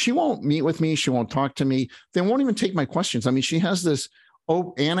 She won't meet with me. She won't talk to me. They won't even take my questions. I mean, she has this,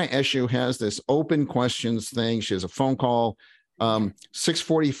 Anna Eshoo has this open questions thing. She has a phone call,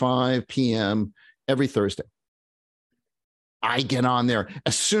 6:45 p.m. every Thursday. I get on there.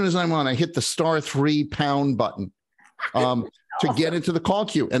 As soon as I'm on, I hit the *3# button to get into the call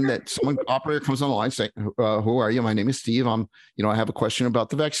queue. And that someone operator comes on the line saying, who are you? My name is Steve. I have a question about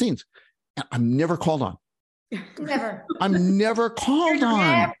the vaccines. And I'm never called on. Never. I'm never called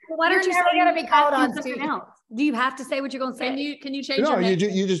on. Why don't you say you're going to be called on, Steve? Do you have to say what you're going to say? Can you change No, your name?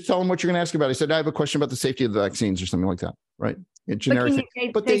 you just tell them what you're going to ask about. I said, I have a question about the safety of the vaccines or something like that. Right. Generic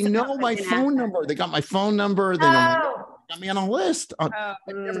thing. But they know my phone number. They got my phone number. They got me on a list. I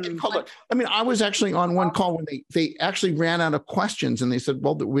never get called on. I mean, I was actually on one call when they actually ran out of questions, and they said,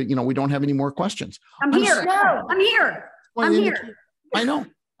 well, we don't have any more questions. I'm here. I'm here. I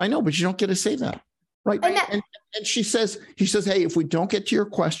know, but you don't get to say that. Right. And he says, hey, if we don't get to your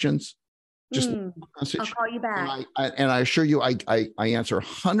questions, just I'll call you back. And I assure you, I answer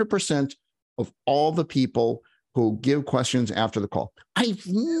 100% of all the people who give questions after the call. I've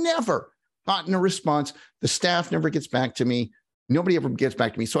never gotten a response. The staff never gets back to me. Nobody ever gets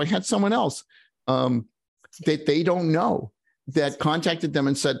back to me. So I had someone else that they don't know that contacted them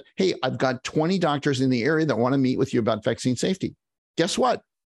and said, hey, I've got 20 doctors in the area that want to meet with you about vaccine safety. Guess what?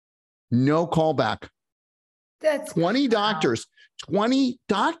 No call back. That's 20 doctors. We're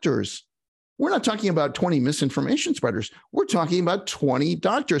not talking about 20 misinformation spreaders. We're talking about 20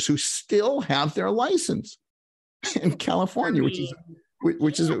 doctors who still have their license in California,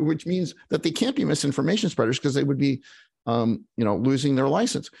 which means that they can't be misinformation spreaders because they would be, losing their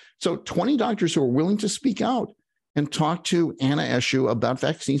license. So 20 doctors who are willing to speak out and talk to Anna Eshoo about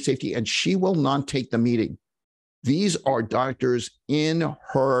vaccine safety, and she will not take the meeting. These are doctors in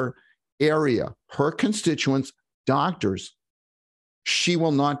her area, her constituents, doctors. She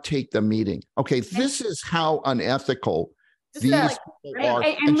will not take the meeting. Okay, this is how unethical these people are.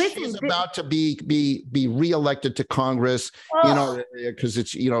 And she's about to be reelected to Congress in our area because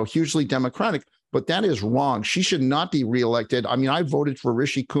it's hugely Democratic. But that is wrong. She should not be reelected. I mean, I voted for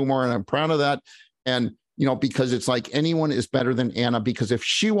Rishi Kumar, and I'm proud of that. And because it's like anyone is better than Anna, because if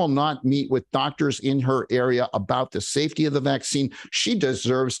she will not meet with doctors in her area about the safety of the vaccine, she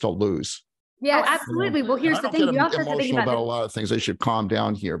deserves to lose. Yeah, absolutely. Well, here's the thing. You also have to think about a lot of things. I should calm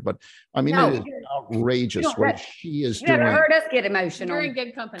down here, but I mean, it is outrageous what she is doing. You never heard us get emotional. You're in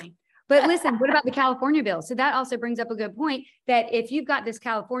good company. But listen, what about the California bill? So that also brings up a good point that if you've got this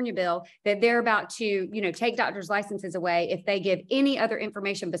California bill that they're about to, take doctors' licenses away if they give any other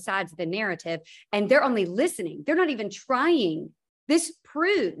information besides the narrative, and they're only listening, they're not even trying. This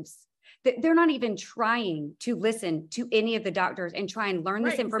proves that they're not even trying to listen to any of the doctors and try and learn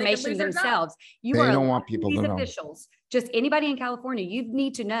this information themselves. They don't want people to know. Officials, just anybody in California, you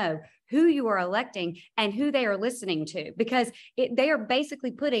need to know who you are electing and who they are listening to, because they are basically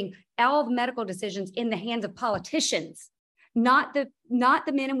putting all of medical decisions in the hands of politicians, not the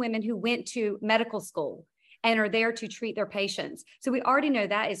men and women who went to medical school and are there to treat their patients. So we already know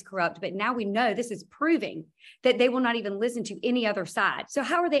that is corrupt, but now we know this is proving that they will not even listen to any other side. So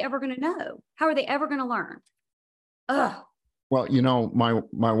how are they ever going to know? How are they ever going to learn? Ugh. Well,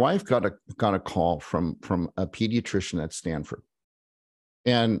 my wife got a call from a pediatrician at Stanford,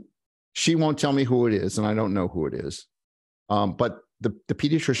 and she won't tell me who it is, and I don't know who it is. But the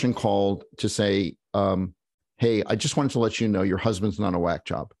pediatrician called to say, hey, I just wanted to let you know your husband's not a whack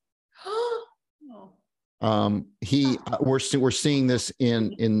job. We're seeing this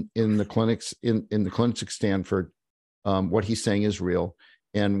in the clinics in the clinics at Stanford. What he's saying is real.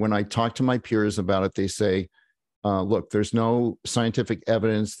 And when I talk to my peers about it, they say, look, there's no scientific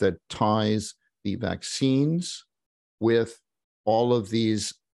evidence that ties the vaccines with all of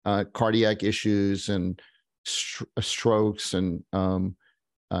these cardiac issues and strokes and brain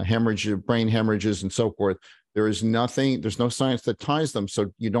hemorrhages and so forth. There's no science that ties them.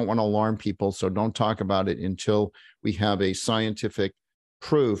 So you don't want to alarm people. So don't talk about it until we have a scientific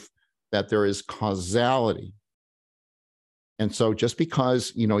proof that there is causality. And so just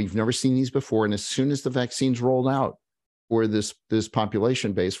because, you've never seen these before, and as soon as the vaccines rolled out for this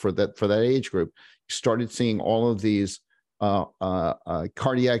population base for that age group, you started seeing all of these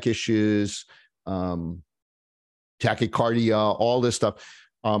cardiac issues, tachycardia, all this stuff.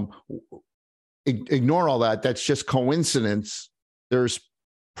 Ignore all that. That's just coincidence. There's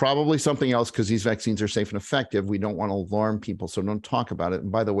probably something else because these vaccines are safe and effective. We don't want to alarm people, so don't talk about it.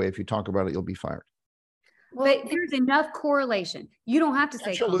 And by the way, if you talk about it, you'll be fired. But there's enough correlation. You don't have to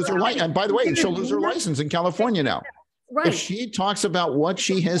say. She'll lose her license. And by the way, she'll lose her license in California now. Right. If she talks about what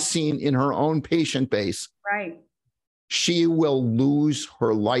she has seen in her own patient base, right, she will lose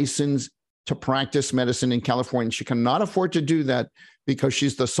her license to practice medicine in California. She cannot afford to do that because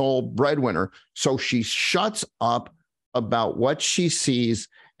she's the sole breadwinner. So she shuts up about what she sees,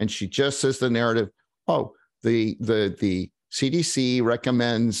 and she just says the narrative, oh, the CDC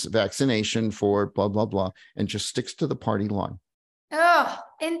recommends vaccination for blah, blah, blah, and just sticks to the party line. Oh,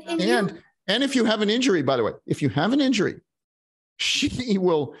 and if you have an injury, by the way, if you have an injury, she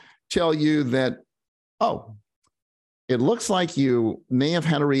will tell you that, oh, it looks like you may have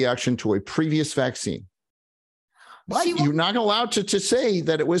had a reaction to a previous vaccine. But you're not allowed to say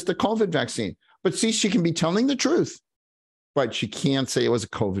that it was the COVID vaccine. But see, she can be telling the truth, but she can't say it was a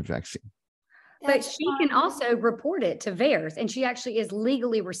COVID vaccine. But she can also report it to VAERS, and she actually is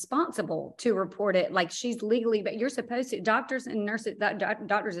legally responsible to report it. Like she's legally, but you're supposed to, doctors and nurses,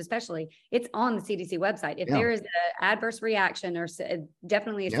 doctors especially, it's on the CDC website. If there is an adverse reaction or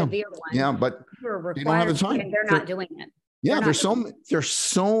definitely a severe one, but they don't have the time, and they're not doing it. Yeah, there's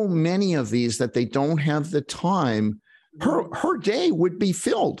so many of these that they don't have the time. Her day would be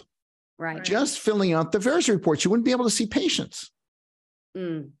filled, right? Just filling out the VAERS report. She wouldn't be able to see patients.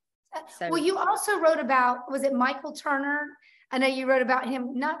 Well, you also wrote about, was it Michael Turner? I know you wrote about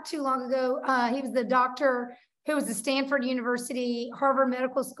him not too long ago. He was the doctor who was a Stanford University, Harvard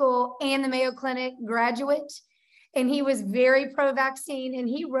Medical School, and the Mayo Clinic graduate. And he was very pro-vaccine. And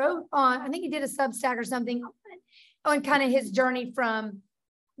he wrote on, I think he did a Substack or something, on kind of his journey from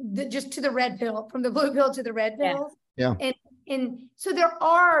just to the red pill, from the blue pill to the red pill. Yeah. And so there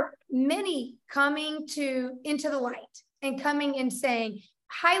are many coming into the light and coming and saying,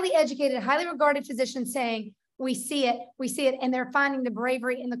 highly educated, highly regarded physicians saying, we see it, and they're finding the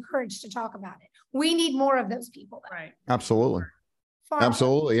bravery and the courage to talk about it. We need more of those people. Right. Absolutely.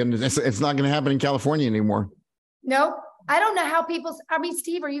 Absolutely. And it's not going to happen in California anymore. Nope. I don't know how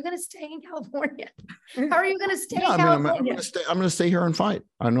Steve, are you going to stay in California? How are you going to stay in California? I'm going to stay here and fight.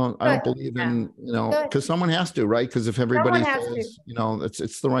 I don't believe in, because someone has to, right? Because if everybody says,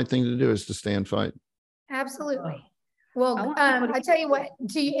 it's the right thing to do is to stay and fight. Absolutely. Well, I tell you what,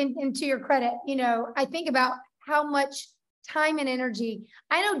 to your credit, I think about how much time and energy,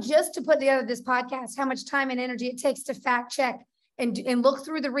 I know just to put together this podcast, how much time and energy it takes to fact check and look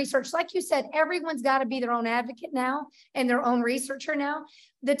through the research. Like you said, everyone's got to be their own advocate now and their own researcher now.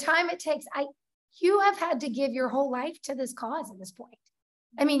 The time it takes, you have had to give your whole life to this cause at this point.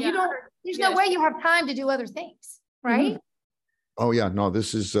 I mean, there's no way you have time to do other things, right? Mm-hmm. Oh yeah, no,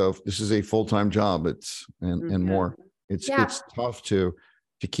 this is a full-time job. And more. It's tough to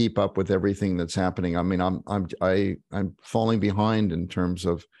keep up with everything that's happening. I mean, I'm falling behind in terms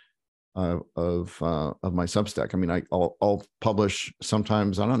of my Substack. I mean, I'll publish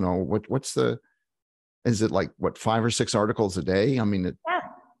sometimes. I don't know is it like 5 or 6 articles a day? I mean,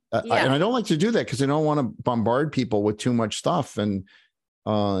 and I don't like to do that because I don't want to bombard people with too much stuff. And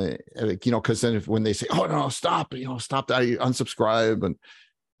because then when they say, "Oh no, stop," stop that, I unsubscribe.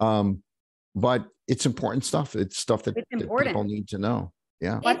 And but it's important stuff. It's stuff that people need to know.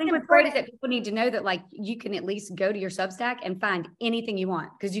 Yeah. Well, I think what's great is that people need to know that like you can at least go to your Substack and find anything you want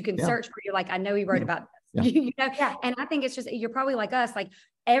because you can search for you. Like, I know he wrote about this. Yeah. And I think it's just, you're probably like us, like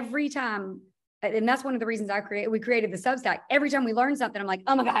every time, and that's one of the reasons we created the Substack. Every time we learn something, I'm like,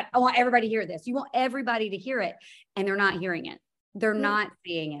 oh my God, I want everybody to hear this. You want everybody to hear it. And they're not hearing it. They're not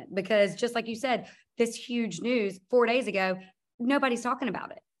seeing it because just like you said, this huge news 4 days ago, nobody's talking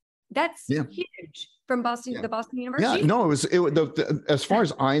about it. That's huge from the Boston University. Yeah, no, as far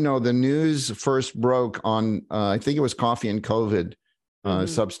as I know, the news first broke on, I think it was Coffee and COVID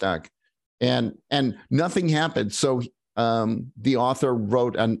Substack, and nothing happened. So the author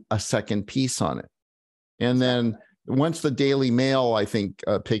wrote a second piece on it. And then once the Daily Mail, I think,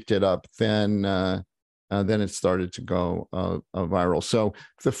 picked it up, then it started to go viral. So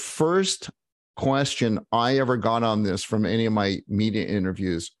the first question I ever got on this from any of my media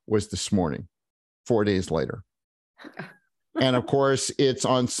interviews was this morning, 4 days later. And of course, it's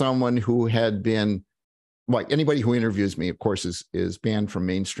on someone who had been, like anybody who interviews me, of course, is banned from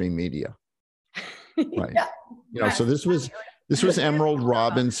mainstream media. Right. So this was This was Emerald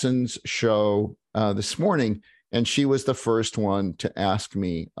Robinson's show this morning, and she was the first one to ask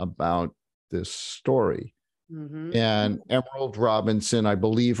me about this story. Mm-hmm. And Emerald Robinson, I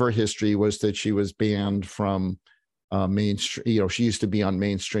believe her history was that she was banned from mainstream. She used to be on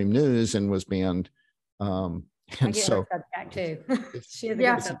mainstream news and was banned. And so, Substack too. She has a good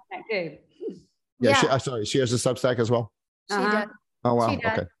Substack too. Yeah. She has a Substack as well. She does. Oh wow.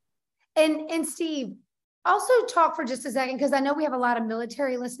 Okay. And Steve, also talk for just a second, because I know we have a lot of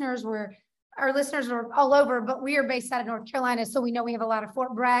military listeners where our listeners are all over, but we are based out of North Carolina. So we know we have a lot of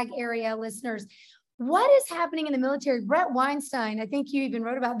Fort Bragg area listeners. What is happening in the military? Bret Weinstein, I think you even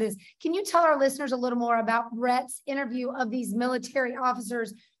wrote about this. Can you tell our listeners a little more about Bret's interview of these military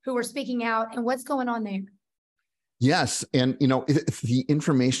officers who were speaking out and what's going on there? Yes. And, the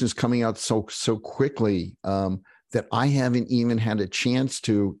information is coming out so quickly that I haven't even had a chance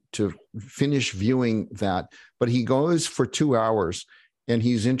to finish viewing that. But he goes for 2 hours and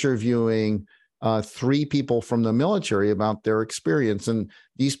he's interviewing 3 people from the military about their experience. And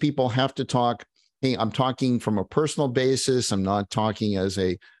these people have to talk. Hey, I'm talking from a personal basis. I'm not talking as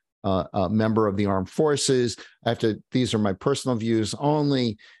a member of the armed forces. These are my personal views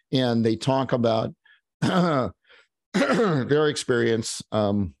only. And they talk about their experience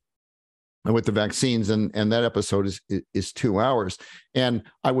with the vaccines. And that episode is 2 hours. And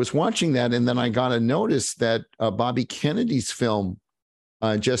I was watching that. And then I got a notice that Bobby Kennedy's film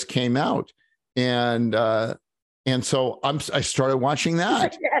just came out. And so I started watching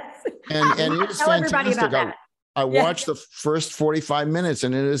that. Yes. And it is fantastic. I watched the first 45 minutes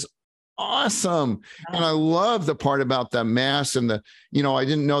and it is awesome. And I love the part about the masks and I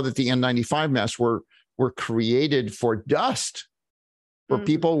didn't know that the N95 masks were created for dust, for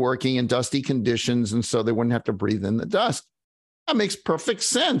people working in dusty conditions. And so they wouldn't have to breathe in the dust. That makes perfect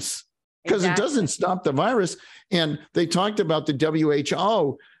sense because it doesn't stop the virus. And they talked about the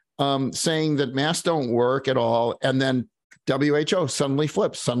WHO saying that masks don't work at all. And then WHO suddenly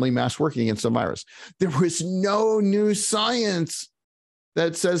flips, suddenly masks working against the virus. There was no new science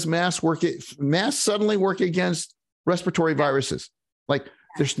that says masks suddenly work against respiratory viruses. Like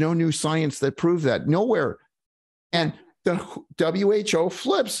there's no new science that proves that, nowhere. And the WHO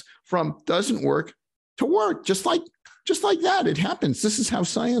flips from doesn't work to work, just like that. It happens. This is how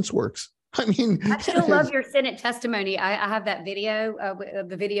science works. I mean, I still love your Senate testimony. I have that video,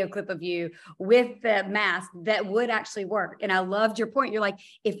 the video clip of you with the mask that would actually work. And I loved your point. You're like,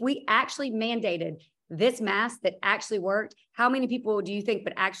 if we actually mandated this mask that actually worked, how many people do you think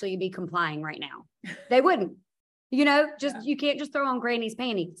would actually be complying right now? They wouldn't. You can't just throw on granny's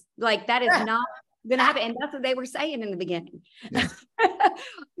panties. Like that is not going to happen. And that's what they were saying in the beginning.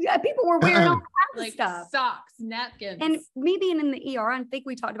 Yeah. People were wearing all kinds of stuff. Socks, napkins. And me being in the ER, I think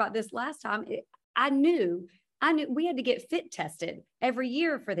we talked about this last time. I knew we had to get fit tested every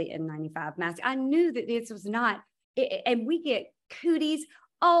year for the N95 mask. I knew that this was not, and we get cooties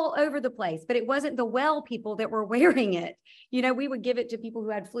all over the place, but it wasn't the well people that were wearing it. We would give it to people who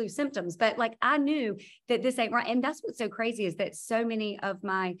had flu symptoms, but I knew that this ain't right. And that's what's so crazy is that so many of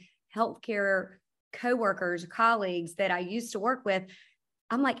my healthcare coworkers, colleagues that I used to work with,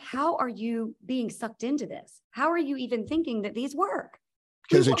 I'm like, how are you being sucked into this? How are you even thinking that these work?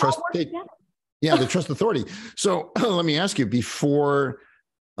 Because they trust, they trust authority. So let me ask you, before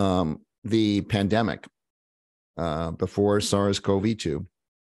the pandemic, before SARS-CoV-2,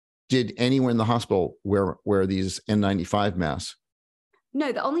 did anyone in the hospital wear these N95 masks?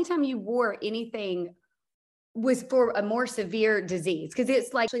 No, the only time you wore anything was for a more severe disease, because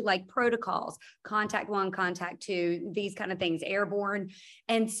it's like protocols, contact 1, contact 2, these kind of things, airborne.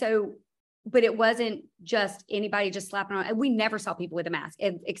 And so, but it wasn't just anybody just slapping on. And we never saw people with a mask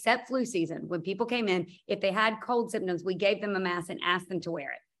except flu season. When people came in, if they had cold symptoms, we gave them a mask and asked them to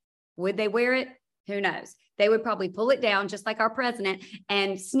wear it. Would they wear it? Who knows? They would probably pull it down just like our president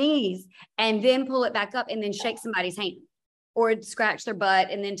and sneeze and then pull it back up and then shake somebody's hand or scratch their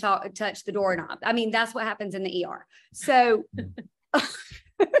butt and then touch the doorknob. I mean, that's what happens in the ER. So,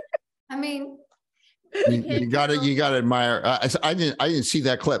 I mean, you got to admire. I didn't see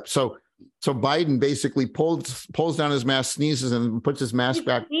that clip. So Biden basically pulls down his mask, sneezes, and puts his mask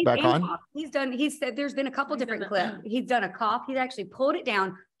back on. He said there's been a couple different clips. He's done a cough. He's actually pulled it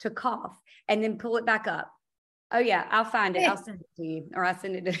down to cough and then pull it back up. Oh yeah, I'll find it. I'll send it to you, or I'll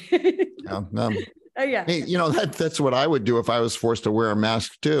send it to you. Oh yeah. Hey, that's what I would do if I was forced to wear a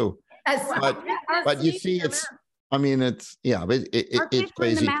mask too. But you see, it's it's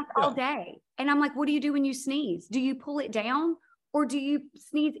crazy. The mask all day, and I'm like, what do you do when you sneeze? Do you pull it down, or do you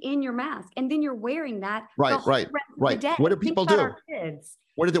sneeze in your mask, and then you're wearing that? Right. What do people do?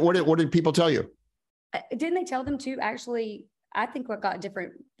 What did people tell you? Didn't they tell them to actually I think we got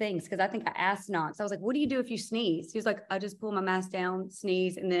different things because I think I asked Knox. I was like, what do you do if you sneeze? He was like, I just pull my mask down,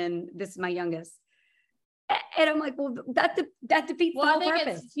 sneeze, and then this is my youngest. And I'm like, well, that defeats the whole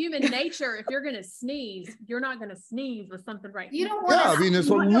purpose. It's human nature. If you're going to sneeze, you're not going to sneeze with something right. You don't want I mean, it's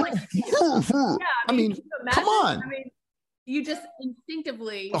like, I mean, come on. I mean, you just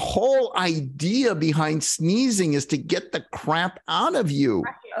instinctively. The whole idea behind sneezing is to get the crap out of you,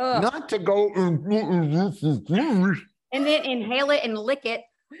 not to go. And then inhale it and lick it.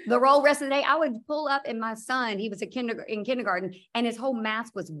 The whole rest of the day, I would pull up, and my son, he was in kindergarten, and his whole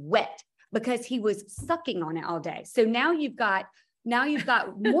mask was wet because he was sucking on it all day. So now you've got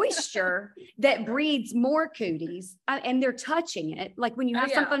moisture that breeds more cooties, and they're touching it. Like when you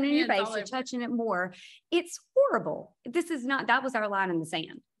have something in your face, you're touching it more. It's horrible. That was our line in the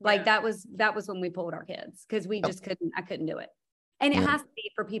sand. Like that was when we pulled our kids, because we just I couldn't do it. And it has to be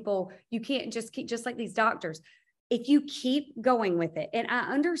for people. You can't just keep, just like these doctors. If you keep going with it, and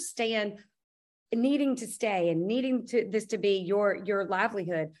I understand needing to stay and needing this to be your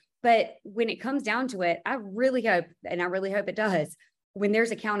livelihood, but when it comes down to it, I really hope it does, when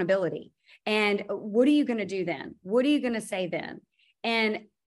there's accountability. And what are you going to do then? What are you going to say then? And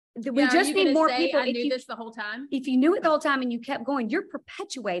we just need more people. I knew this the whole time. If you knew it the whole time and you kept going, you're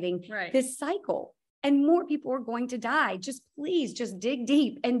perpetuating this cycle, and more people are going to die. Just please, just dig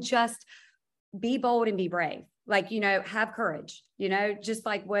deep and just be bold and be brave. Like, have courage, just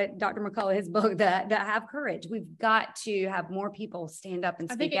like what Dr. McCullough, his book, that have courage. We've got to have more people stand up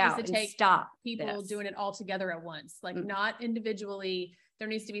and speak out and stop people doing it all together at once, like not individually. There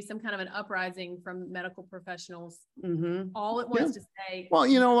needs to be some kind of an uprising from medical professionals all at once to say,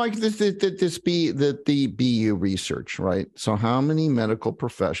 well, like the BU research, right? So how many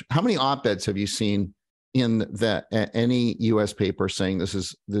how many op-eds have you seen in that any U.S. paper saying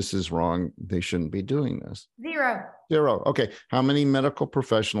this is wrong, they shouldn't be doing this? Zero. Okay. How many medical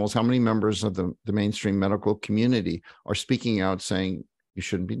professionals, how many members of the mainstream medical community are speaking out saying you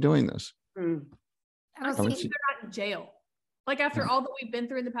shouldn't be doing this? I don't think they're not in jail. Like after all that we've been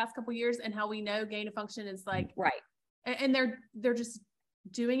through in the past couple of years, and how we know gain of function is like, and they're just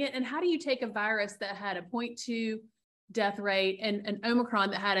doing it. And how do you take a virus that had a 0.2 death rate and an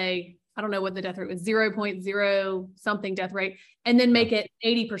Omicron that had I don't know what the death rate was, 0.0 something death rate, and then make it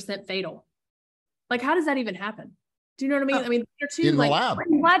 80% fatal? Like, how does that even happen? Do you know what I mean? I mean, they're too in the lab.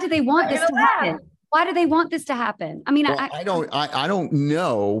 Why do they want this to happen? Why do they want this to happen? I mean, well, I don't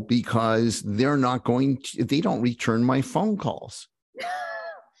know, because they don't return my phone calls.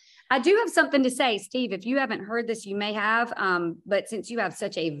 I do have something to say, Steve. If you haven't heard this, you may have, but since you have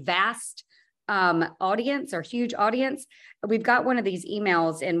such a vast audience, or huge audience, we've got one of these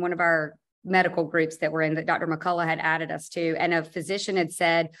emails in one of our medical groups that we're in that Dr. McCullough had added us to, and a physician had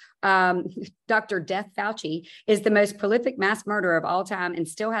said, Dr. Death Fauci is the most prolific mass murderer of all time and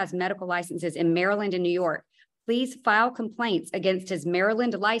still has medical licenses in Maryland and New York. Please file complaints against his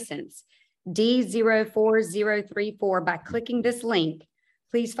Maryland license, D04034, by clicking this link.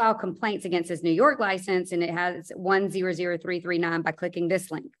 Please file complaints against his New York license, and it has 100339 by clicking this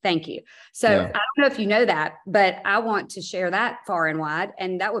link. Thank you. So I don't know if you know that, but I want to share that far and wide,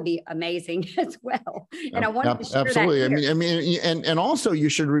 and that would be amazing as well. And I wanted to share absolutely. that here. And also you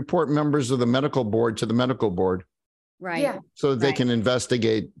should report members of the medical board to the medical board. Right. Yeah. So that they can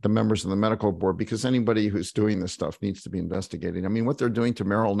investigate the members of the medical board, because anybody who's doing this stuff needs to be investigated. I mean, what they're doing to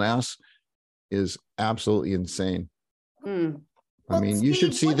Meryl Nass is absolutely insane. I mean, you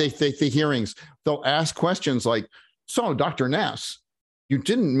should see the hearings. They'll ask questions like, so Dr. Nass, you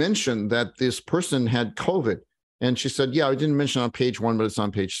didn't mention that this person had COVID. And she said, yeah, I didn't mention it on page 1, but it's on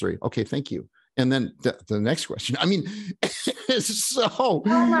page 3. Okay, thank you. And then the next question. I mean, it's so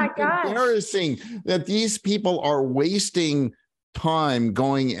embarrassing that these people are wasting time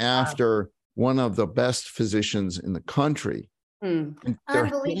going after one of the best physicians in the country. And they're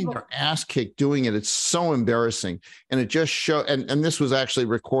getting their ass kicked doing it. It's so embarrassing. And it just showed, and this was actually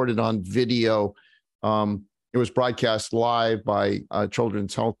recorded on video. It was broadcast live by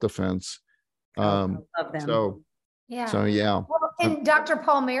Children's Health Defense. Love them. So yeah. Well, and Dr.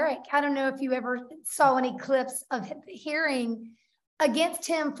 Paul Marik, I don't know if you ever saw any clips of the hearing against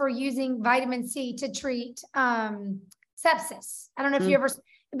him for using vitamin C to treat sepsis. I don't know if you ever,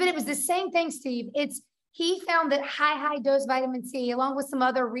 but it was the same thing, Steve. He found that high dose vitamin C, along with some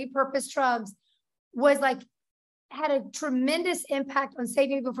other repurposed drugs, had a tremendous impact on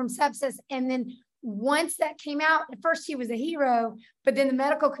saving people from sepsis. And then once that came out, at first he was a hero, but then the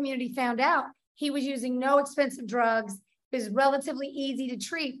medical community found out he was using no expensive drugs. It was relatively easy to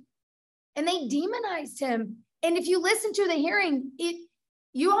treat, and they demonized him. And if you listen to the hearing,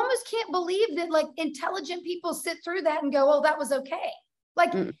 you almost can't believe that like intelligent people sit through that and go, oh, that was okay.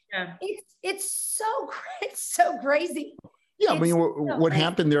 Like it's so crazy. Yeah, I mean, what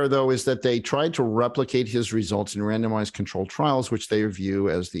happened there, though, is that they tried to replicate his results in randomized controlled trials, which they view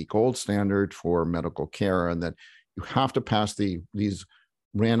as the gold standard for medical care, and that you have to pass these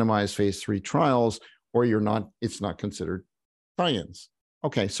randomized phase 3 trials, or it's not considered science.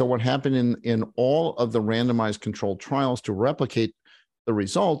 Okay, so what happened in all of the randomized controlled trials to replicate the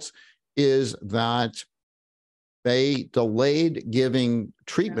results is that they delayed giving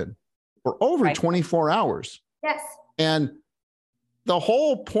treatment for over 24 hours. Yes. And the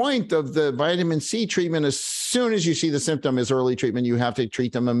whole point of the vitamin C treatment, as soon as you see the symptom, is early treatment. You have to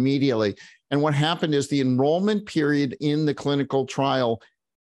treat them immediately. And what happened is the enrollment period in the clinical trial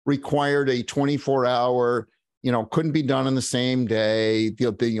required a 24-hour, couldn't be done in the same day.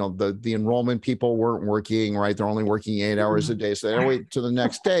 The enrollment people weren't working, right? They're only working 8 hours a day. So they had to wait to the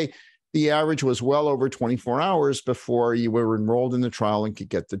next day. The average was well over 24 hours before you were enrolled in the trial and could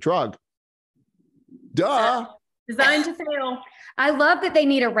get the drug. Duh. Designed to fail. I love that they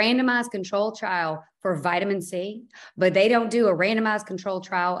need a randomized control trial for vitamin C, but they don't do a randomized control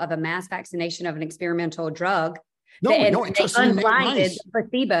trial of a mass vaccination of an experimental drug. No, unblinded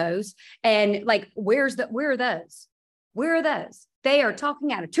placebos. And like, where are those? Where are those? They are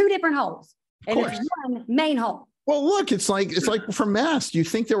talking out of two different holes. And it's one main hole. Well, look, it's like for masks. Do you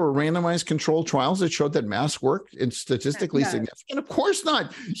think there were randomized controlled trials that showed that masks worked and statistically significant? Of course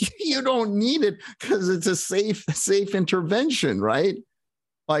not. You don't need it because it's a safe intervention, right?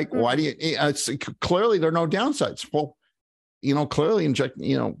 Like, why do you? Clearly, there are no downsides. Well, clearly inject,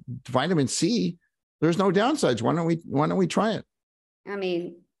 vitamin C. There's no downsides. Why don't we try it? I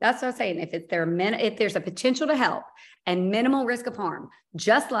mean, that's what I'm saying. If there's a potential to help and minimal risk of harm,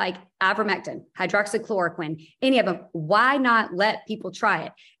 just like ivermectin, hydroxychloroquine, any of them, why not let people try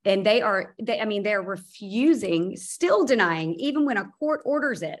it? And they're refusing, still denying, even when a court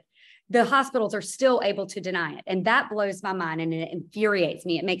orders it, the hospitals are still able to deny it. And that blows my mind and it infuriates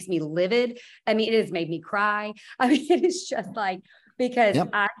me. It makes me livid. I mean, it has made me cry. I mean, it is just like, because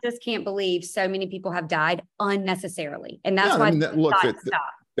I just can't believe so many people have died unnecessarily. And that's why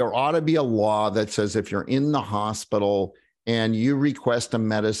there ought to be a law that says if you're in the hospital and you request a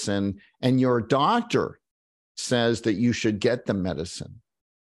medicine and your doctor says that you should get the medicine,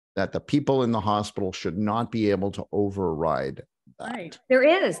 that the people in the hospital should not be able to override that. Right. There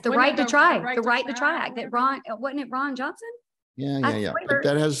is the right to try. The right to try. That wasn't it Ron Johnson? Yeah. But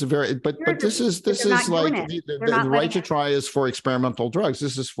that has but this is like the right to try is for experimental drugs.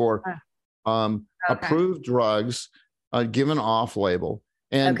 This is for approved drugs given off label.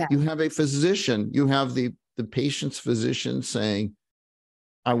 And you have a physician, you have the patient's physician saying,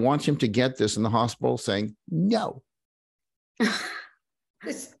 I want him to get this, in the hospital saying, no. You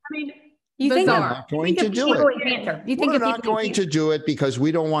think we're not going to do it. We're not going to do it because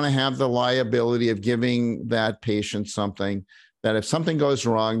we don't want to have the liability of giving that patient something that if something goes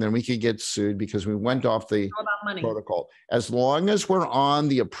wrong, then we could get sued because we went off the protocol. As long as we're on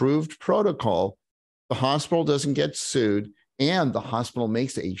the approved protocol, the hospital doesn't get sued and the hospital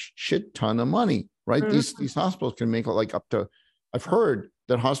makes a shit ton of money, right? Mm-hmm. These hospitals can make like up to, I've heard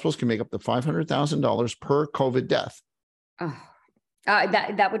that hospitals can make up to $500,000 per COVID death.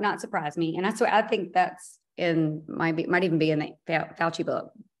 That would not surprise me. And I think that's might even be in the Fauci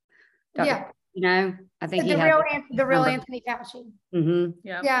book. I think the real Anthony Fauci. Mm-hmm.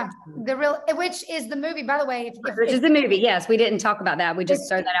 Yeah. The real, which is the movie, by the way. Which is the movie. Yes, we didn't talk about that. We just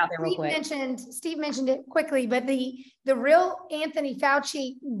throw that out there real quick. Steve mentioned it quickly, but the real Anthony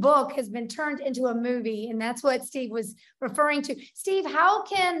Fauci book has been turned into a movie, and that's what Steve was referring to. Steve, how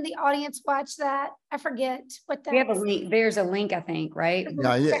can the audience watch that? I forget what that. We have a link. There's a link, I think, right?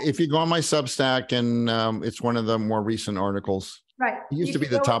 Yeah, if you go on my Substack, and it's one of the more recent articles. Right. It used to be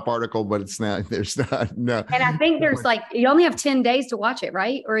the top article, but it's not. There's not. No. And I think there's you only have 10 days to watch it,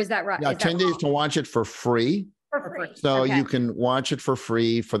 right? Or is that right? Yeah, 10 days to watch it for free. For free. So you can watch it for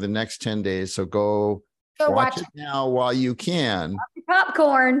free for the next 10 days. So go watch it now while you can.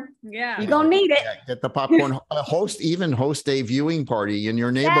 Popcorn. Yeah. You're going to need it. Yeah, get the popcorn. host a viewing party in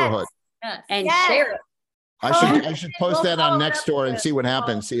your neighborhood. Yes. And share it. I should post that on Nextdoor and see what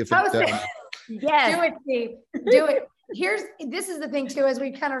happens. See if it. Yes. Do it, Steve. Do it. This is the thing too, as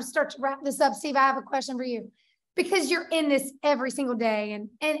we kind of start to wrap this up, Steve, I have a question for you, because you're in this every single day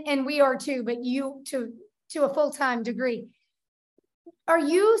and we are too, but you to a full-time degree. Are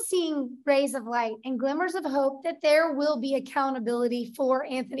you seeing rays of light and glimmers of hope that there will be accountability for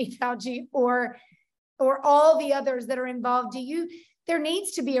Anthony Fauci or all the others that are involved? there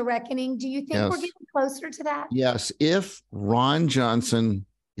needs to be a reckoning. Do you think we're getting closer to that? Yes. If Ron Johnson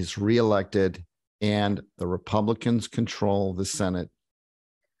is reelected and the Republicans control the Senate,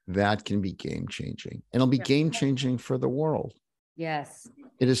 that can be game changing. And it'll be game changing for the world. Yes.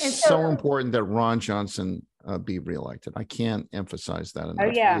 It is so important that Ron Johnson be reelected. I can't emphasize that enough.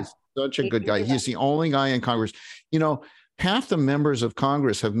 Oh, yeah. He's such a good guy. He's the only guy in Congress. You know, half the members of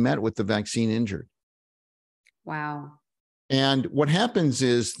Congress have met with the vaccine injured. Wow. And what happens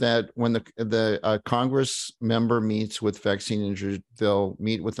is that when the Congress member meets with vaccine injured, they'll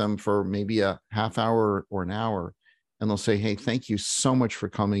meet with them for maybe a half hour or an hour. And they'll say, hey, thank you so much for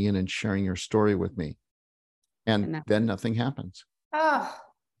coming in and sharing your story with me. And then nothing happens. Oh,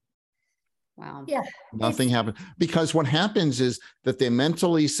 wow. Yeah. Nothing happens. Because what happens is that they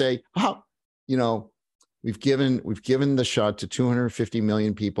mentally say, oh, you know, we've given the shot to 250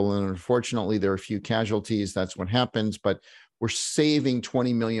 million people. And unfortunately, there are a few casualties. That's what happens. But we're saving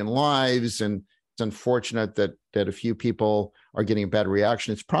 20 million lives. And it's unfortunate that a few people are getting a bad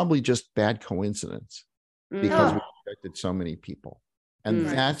reaction. It's probably just bad coincidence because we affected so many people. And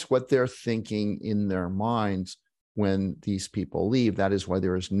that's what they're thinking in their minds when these people leave. That is why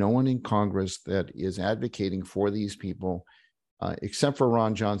there is no one in Congress that is advocating for these people, except for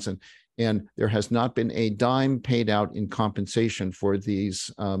Ron Johnson. And there has not been a dime paid out in compensation for these,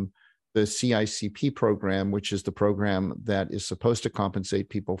 the CICP program, which is the program that is supposed to compensate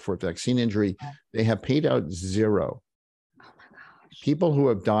people for vaccine injury. They have paid out zero. Oh my gosh. People who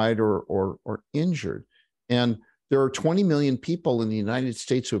have died or injured. And there are 20 million people in the United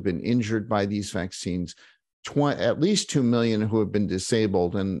States who have been injured by these vaccines, at least 2 million who have been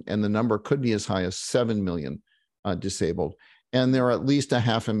disabled, and the number could be as high as 7 million disabled. And there are at least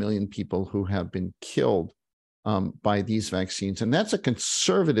 500,000 people who have been killed by these vaccines. And that's a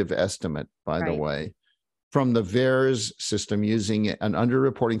conservative estimate, by the way, from the VAERS system using an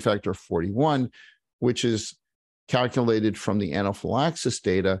underreporting factor of 41, which is calculated from the anaphylaxis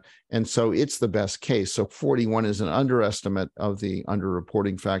data. And so it's the best case. So 41 is an underestimate of the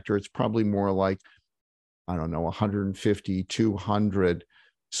underreporting factor. It's probably more like, I don't know, 150, 200.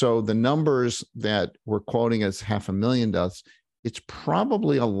 So the numbers that we're quoting as 500,000 deaths, it's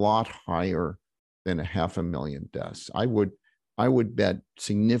probably a lot higher than 500,000 deaths. I would bet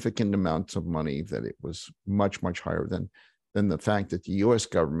significant amounts of money that it was much, much higher than the fact that the US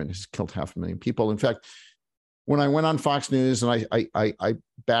government has killed 500,000 people. In fact, when I went on Fox News and I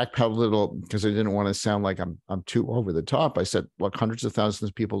backpedaled a little because I didn't want to sound like I'm too over the top. I said, look, hundreds of thousands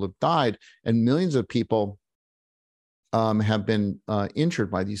of people have died and millions of people have been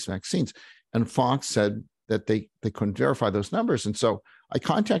injured by these vaccines. And Fox said that they couldn't verify those numbers. And so I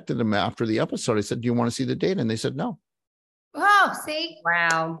contacted them after the episode. I said, do you want to see the data? And they said, no. Oh, see?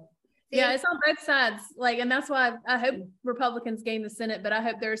 Wow. Yeah, it's on both sides. Like, and that's why I hope Republicans gain the Senate, but I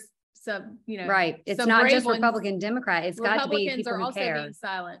hope there's some, you know, right. It's not just Republican, Democrat. It's got to be people Republicans are who also care. being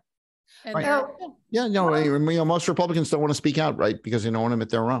silent. And right. Yeah, no, most Republicans don't want to speak out, right? Because they don't want to admit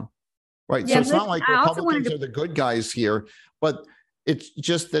they're wrong. Right. Yeah, so it's not like Republicans are the good guys here, but it's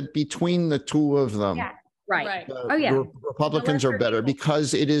just that between the two of them, right. Republicans are better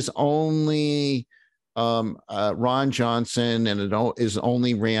because it is only Ron Johnson and it is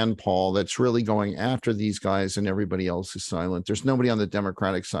only Rand Paul that's really going after these guys, and everybody else is silent. There's nobody on the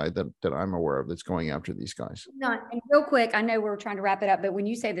Democratic side that I'm aware of that's going after these guys. Not. And real quick, I know we're trying to wrap it up, but when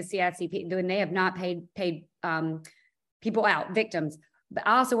you say the CICP, when they have not paid people out, victims, but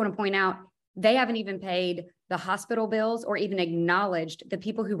I also want to point out they haven't even paid the hospital bills or even acknowledged the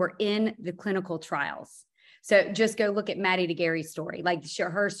people who were in the clinical trials. So just go look at Maddie DeGarry's story. Like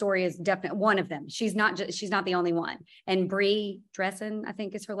her story is definitely one of them. She's not the only one. And Bree Dressen, I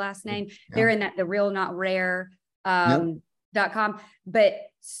think is her last name. Yeah. They're in that the real not rare .com. But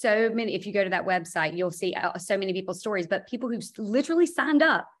so many, if you go to that website, you'll see so many people's stories, but people who literally signed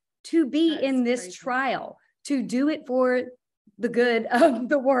up to be in this trial, to do it for the good of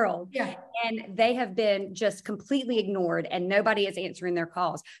the world. Yeah. And they have been just completely ignored and nobody is answering their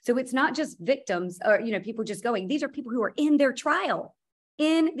calls. So it's not just victims or, people just going, these are people who are in their trial,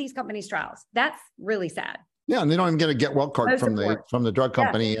 in these companies' trials. That's really sad. Yeah. And they don't even get a get well card from the drug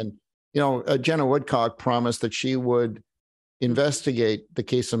company. Yeah. And, Jenna Woodcock promised that she would investigate the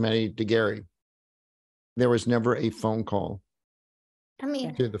case of Maddie DeGarry. There was never a phone call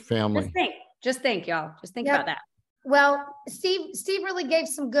to the family. Just think, y'all. Just think about that. Well, Steve really gave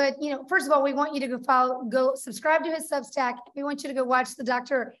some good, first of all, we want you to go subscribe to his Substack. We want you to go watch the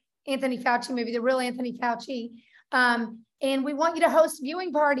Dr. Anthony Fauci movie, The Real Anthony Fauci. And we want you to host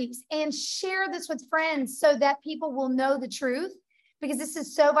viewing parties and share this with friends so that people will know the truth, because this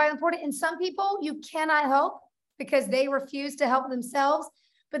is so vitally important. And some people you cannot help because they refuse to help themselves.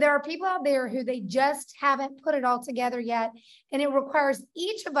 But there are people out there who they just haven't put it all together yet. And it requires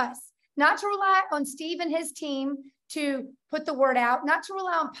each of us not to rely on Steve and his team to put the word out, not to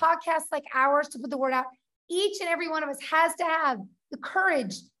rely on podcasts like ours to put the word out. Each and every one of us has to have the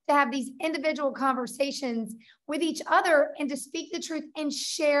courage to have these individual conversations with each other and to speak the truth and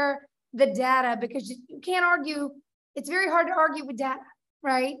share the data, because you can't argue. It's very hard to argue with data,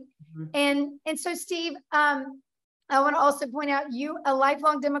 right? Mm-hmm. And so, Steve, I want to also point out, you, a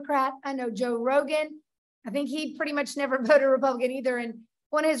lifelong Democrat. I know Joe Rogan. I think he pretty much never voted Republican either. And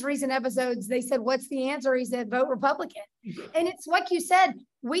one of his recent episodes, they said, "What's the answer?" He said, "Vote Republican." And it's like you said,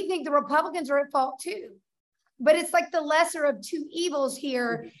 we think the Republicans are at fault too. But it's like the lesser of two evils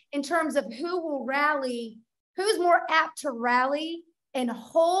here in terms of who will rally, who's more apt to rally and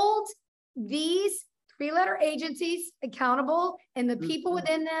hold these three-letter agencies accountable, and the people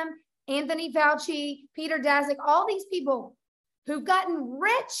within them, Anthony Fauci, Peter Daszak, all these people who've gotten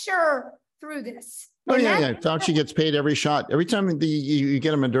richer through this. Oh, yeah. Fauci gets paid every shot. Every time you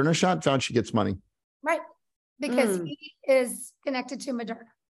get a Moderna shot, Fauci gets money. Right. Because he is connected to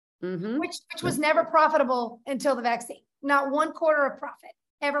Moderna, which was never profitable until the vaccine. Not 1/4 of profit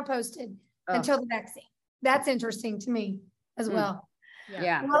ever posted until the vaccine. That's interesting to me as well.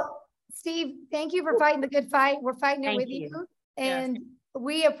 Yeah. Well, Steve, thank you for fighting the good fight. We're fighting it with you. And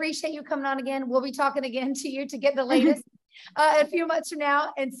we appreciate you coming on again. We'll be talking again to you to get the latest a few months from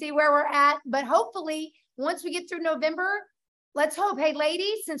now and see where we're at. But hopefully, once we get through November, let's hope. Hey,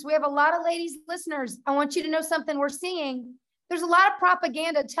 ladies, since we have a lot of ladies listeners, I want you to know something we're seeing. There's a lot of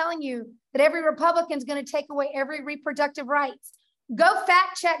propaganda telling you that every Republican is going to take away every reproductive rights. Go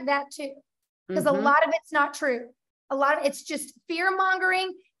fact check that too, because a lot of it's not true. A lot of it's just fear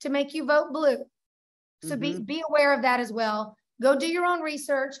mongering to make you vote blue. So be aware of that as well. Go do your own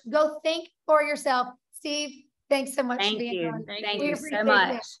research. Go think for yourself. Steve, thanks so much for being on. Thank you so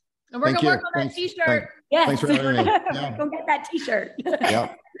much. It. And we're going to work on that t-shirt. Yes. Thanks for having me. Yeah. Go get that t-shirt.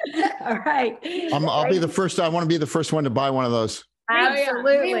 Yeah. All right. I'll be the first. I want to be the first one to buy one of those.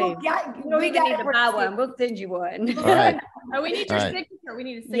 Absolutely. We need to buy one. We'll send you one. All right. Oh, we need your signature. We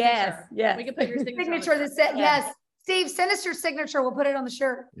need a signature. Yes. We can put your signature that said, yes. Steve, send us your signature. We'll put it on the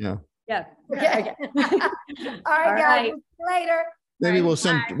shirt. Yeah. Yeah. Okay. All right, guys. Later. Maybe we'll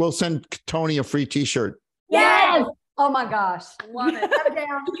send Tony a free t-shirt. Yes. Oh my gosh. Love it.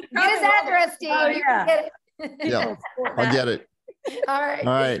 Get his address, Steve. Oh, yeah. Get it. Yeah. I'll get it. All right.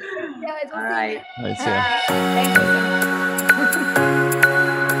 All right. Guys, we'll All right. All right. See ya. Thank you so much.